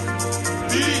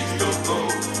 Please don't go.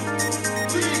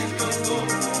 Please don't go.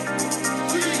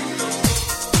 Please don't go.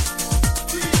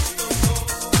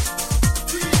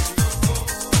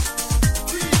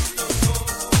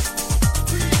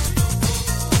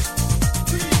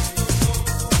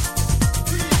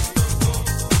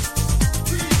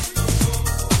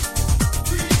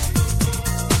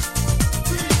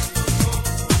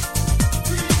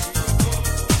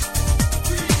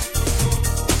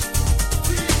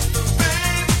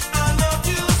 I love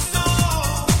you.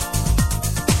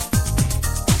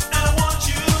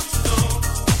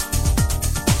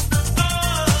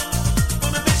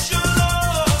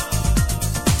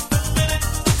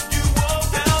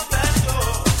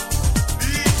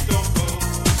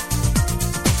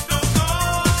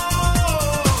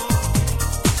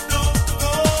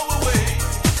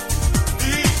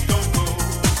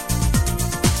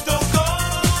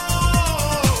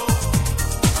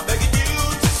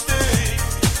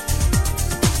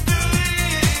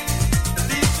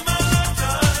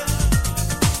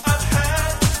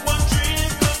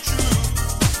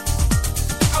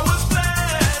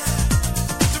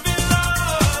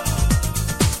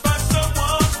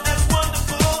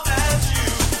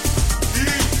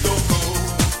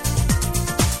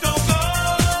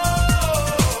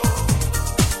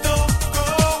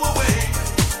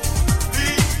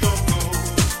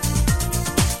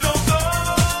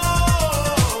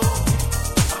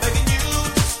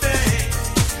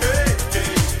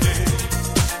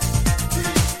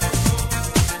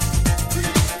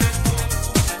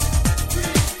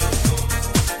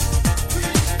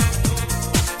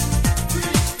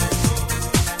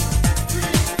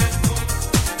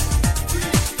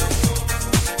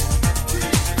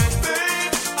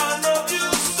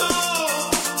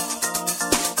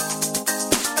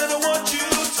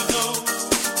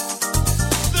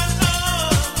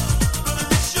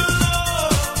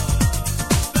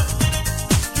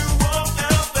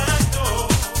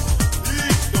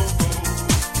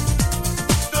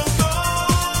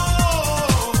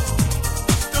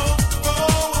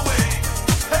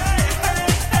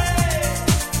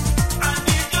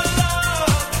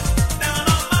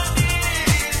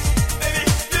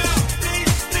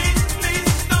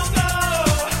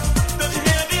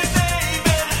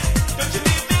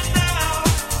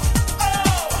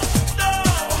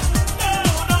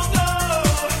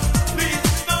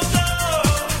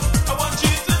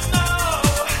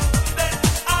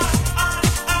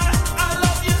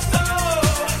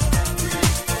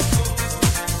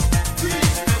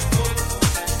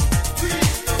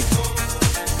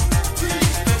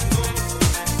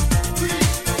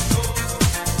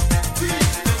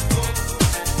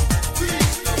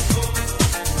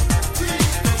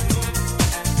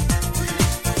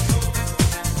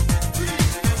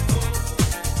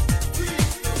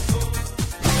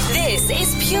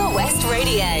 Pure West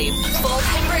Radio. For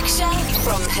Pembrokeshire,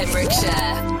 from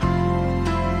Pembrokeshire.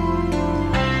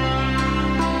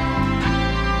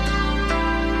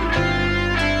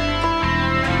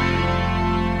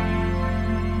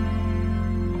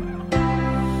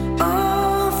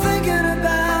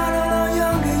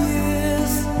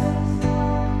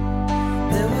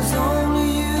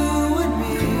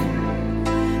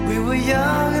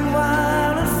 Young and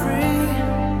wild and free.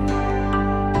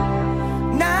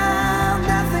 Now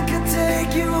nothing can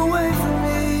take you away from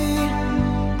me.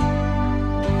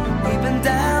 We've been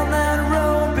down that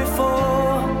road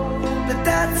before, but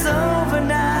that's over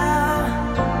now.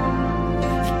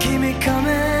 You keep me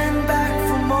coming back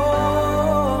for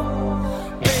more.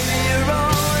 Baby, you're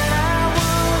all that I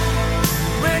want.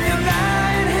 When you're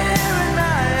lying here in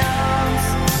my arms,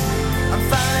 I'm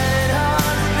finding it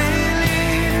hard to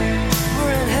believe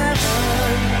we're in heaven.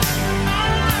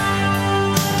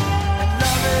 And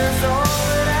love is all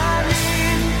that I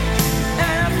need,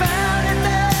 and I found it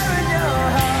there in your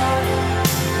heart.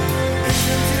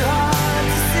 Isn't too hard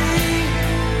to see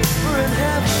we're in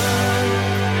heaven.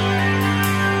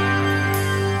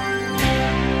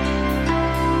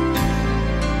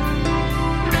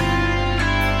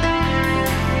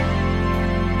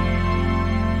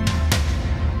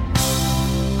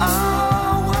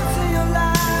 Oh, once in your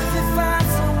life you find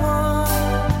someone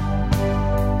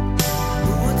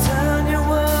who will turn your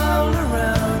world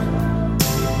around,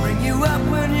 bring you up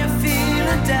when you're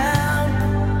feeling down.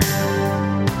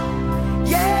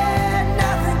 Yeah,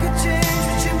 nothing could change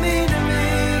what you mean to me.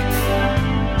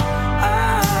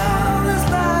 Oh, there's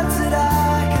lots that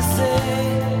I can say,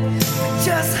 but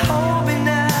just hold me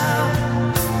now,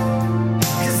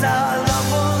 'cause our love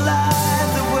will light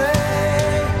the way.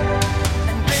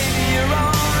 And baby, you're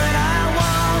all that I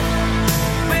want.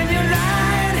 When you're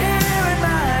lying here in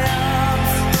my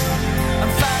arms,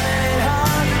 I'm finding it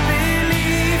hard to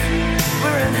believe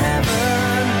we're in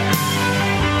heaven.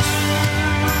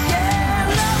 Yeah,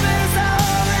 love is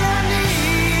all that I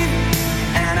need,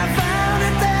 and I found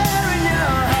it there in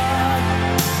your heart.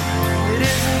 It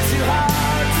isn't too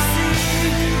hard to see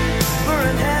we're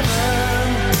in heaven.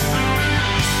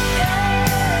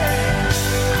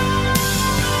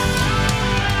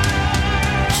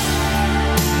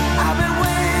 I've been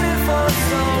waiting for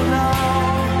so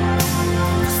long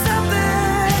for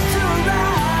something to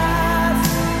arrive,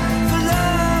 for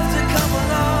love to come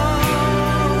along.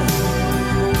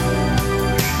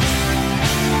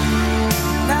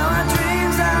 Now our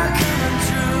dreams are coming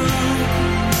true,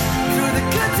 through the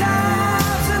good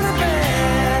times and the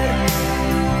bad.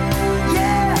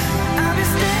 Yeah, I'll be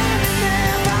standing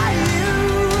there by you.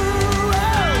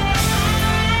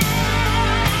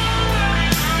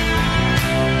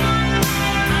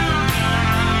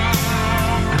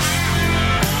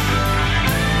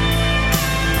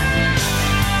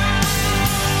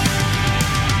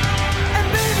 And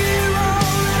baby, you're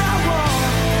all that I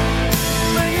want.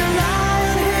 When you're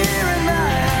lying here in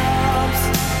my arms,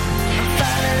 I'm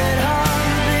finding it hard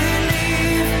to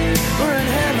believe we're in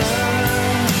heaven.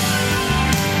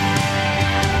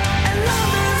 And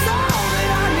love is all that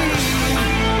I need,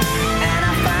 and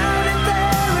I found it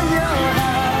there in your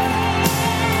heart.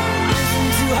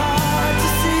 Isn't too hard to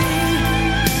see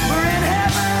we're in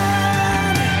heaven.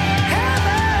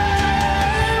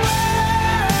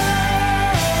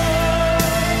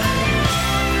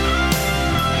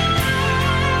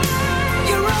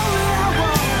 You're all that I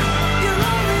want. You're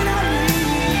all that I need.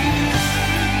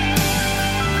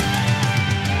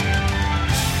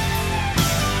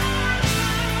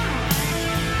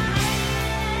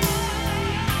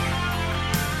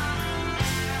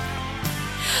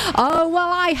 Oh, well,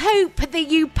 I hope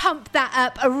that you pump that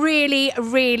up really,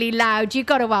 really loud. You've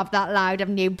got to have that loud,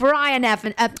 haven't you? Brian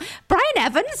Adams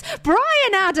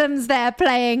there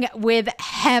playing with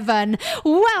Heaven.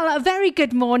 Well, a very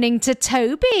good morning to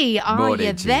Toby. Are Morning,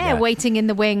 you there Gina. waiting in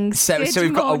the wings? So Good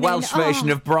we've got a morning. Welsh version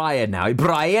of Brian now.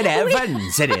 Brian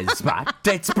Evans, it is, but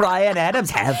it's Brian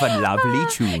Adams. Heaven, lovely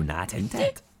tune, that, isn't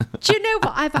it? Do you know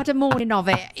what? I've had a morning of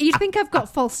it. You'd think I've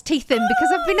got false teeth in because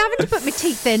I've been having to put my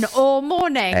teeth in all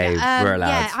morning. Hey, we're allowed.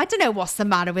 Yeah, I don't know what's the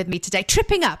matter with me today.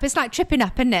 Tripping up. It's like tripping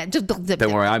up, isn't it?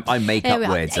 Don't worry, I make There up we are.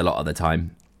 words a lot of the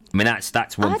time. I mean,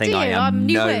 that's one Oh, thing do I you? am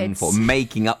New known words. for,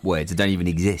 making up words that don't even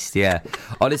exist, yeah.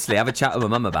 Honestly, have a chat with my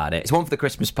mum about it. It's one for the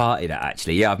Christmas party, that,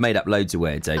 actually. Yeah, I've made up loads of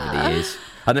words over the years.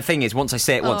 And the thing is, once I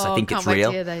say it once, I think can't it's wait to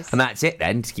real. hear those. And that's it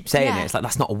then. Just keep saying Yeah. it. It's like,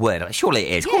 that's not a word. I'm like, surely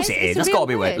it is. Of Yeah, course it it's is. a That's real got to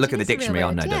be a word. word. Look at the It is a real dictionary. Oh,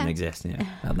 word, no, it yeah. doesn't exist. Yeah.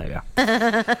 Well, there we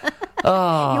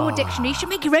are. Your dictionary. You should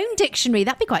make your own dictionary.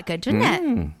 That'd be quite good, wouldn't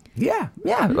it? Yeah.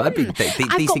 These I've got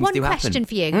things one do happen. question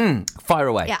for you. Fire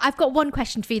away. Yeah, I've got one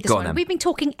question for you this Go on, morning. then. We've been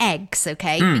talking eggs,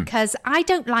 okay? Because I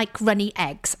don't like runny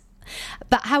eggs.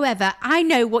 But however, I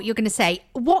know what you're going to say.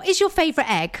 What is your favourite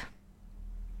egg?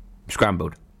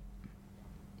 Scrambled.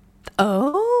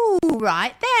 Oh,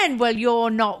 right then. Well, you're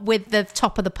not with the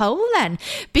top of the poll then.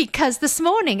 Because this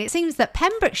morning it seems that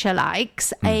Pembrokeshire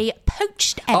likes a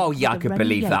poached egg. Oh, yeah, I with a could runny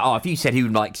believe yolk. that. Oh, if you said who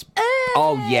likes...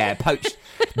 Oh, yeah, poached.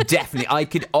 Definitely. I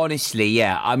could honestly,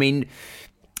 yeah. I mean,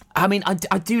 I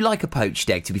do like a poached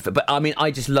egg, to be fair. But, I mean,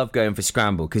 I just love going for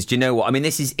scramble. Because do you know what? I mean,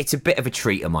 it's a bit of a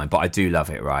treat of mine, but I do love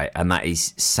it, right? And that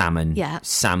is salmon. Yeah.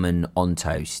 Salmon on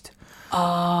toast.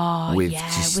 Oh, With yeah,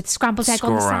 just with scrambled egg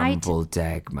on the side. Scrambled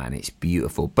egg, man. It's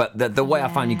beautiful. But the way I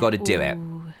find you've got to do it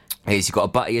is you've got to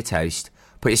butter your toast,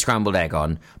 put your scrambled egg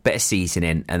on, bit of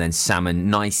seasoning, and then salmon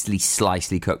nicely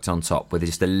slicely cooked on top with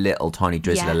just a little tiny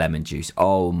drizzle of lemon juice.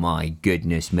 Oh, my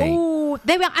goodness me. Oh,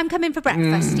 there we are. I'm coming for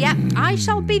breakfast. Yeah, I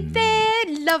shall be there.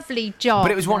 Lovely job.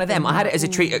 But it was one of them. I had it as a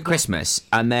treat at Christmas,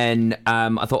 and then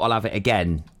I thought I'll have it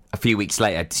again a few weeks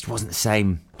later. It just wasn't the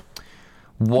same.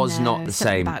 Not the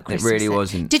same. It really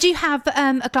wasn't. Did you have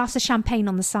a glass of champagne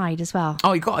on the side as well?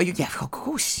 Oh, yeah, of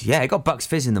course. Yeah, you got Bucks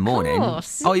Fizz in the morning. Of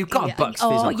course. Oh, you've got a Bucks Fizz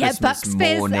on Christmas Bucks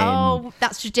Fizz. morning. Oh,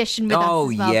 that's tradition with us as well. Oh,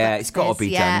 yeah, Bucks it's got to Fizz,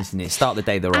 be done, isn't it? Start the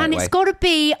day the right and way. it's got to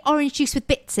be orange juice with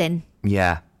bits in.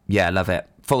 Yeah, I love it.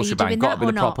 Full Are you shebang. doing Got that to be or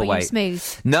the not? proper Are you way.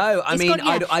 smooth? No, I It's mean, got-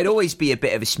 yeah. I'd always be a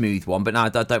bit of a smooth one, but no, I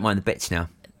don't mind the bits now.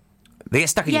 They get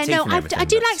stuck in your teeth and everything. I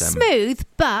do but, like smooth,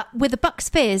 but with the Bucks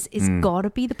Fizz, it's got to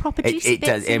be the proper juicy It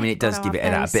bits. does. I mean, it does give it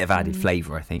a bit of added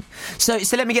flavour, I think. So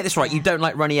let me get this right. You don't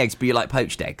like runny eggs, but you like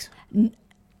poached eggs.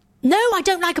 No, I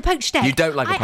don't like a poached egg. You don't like a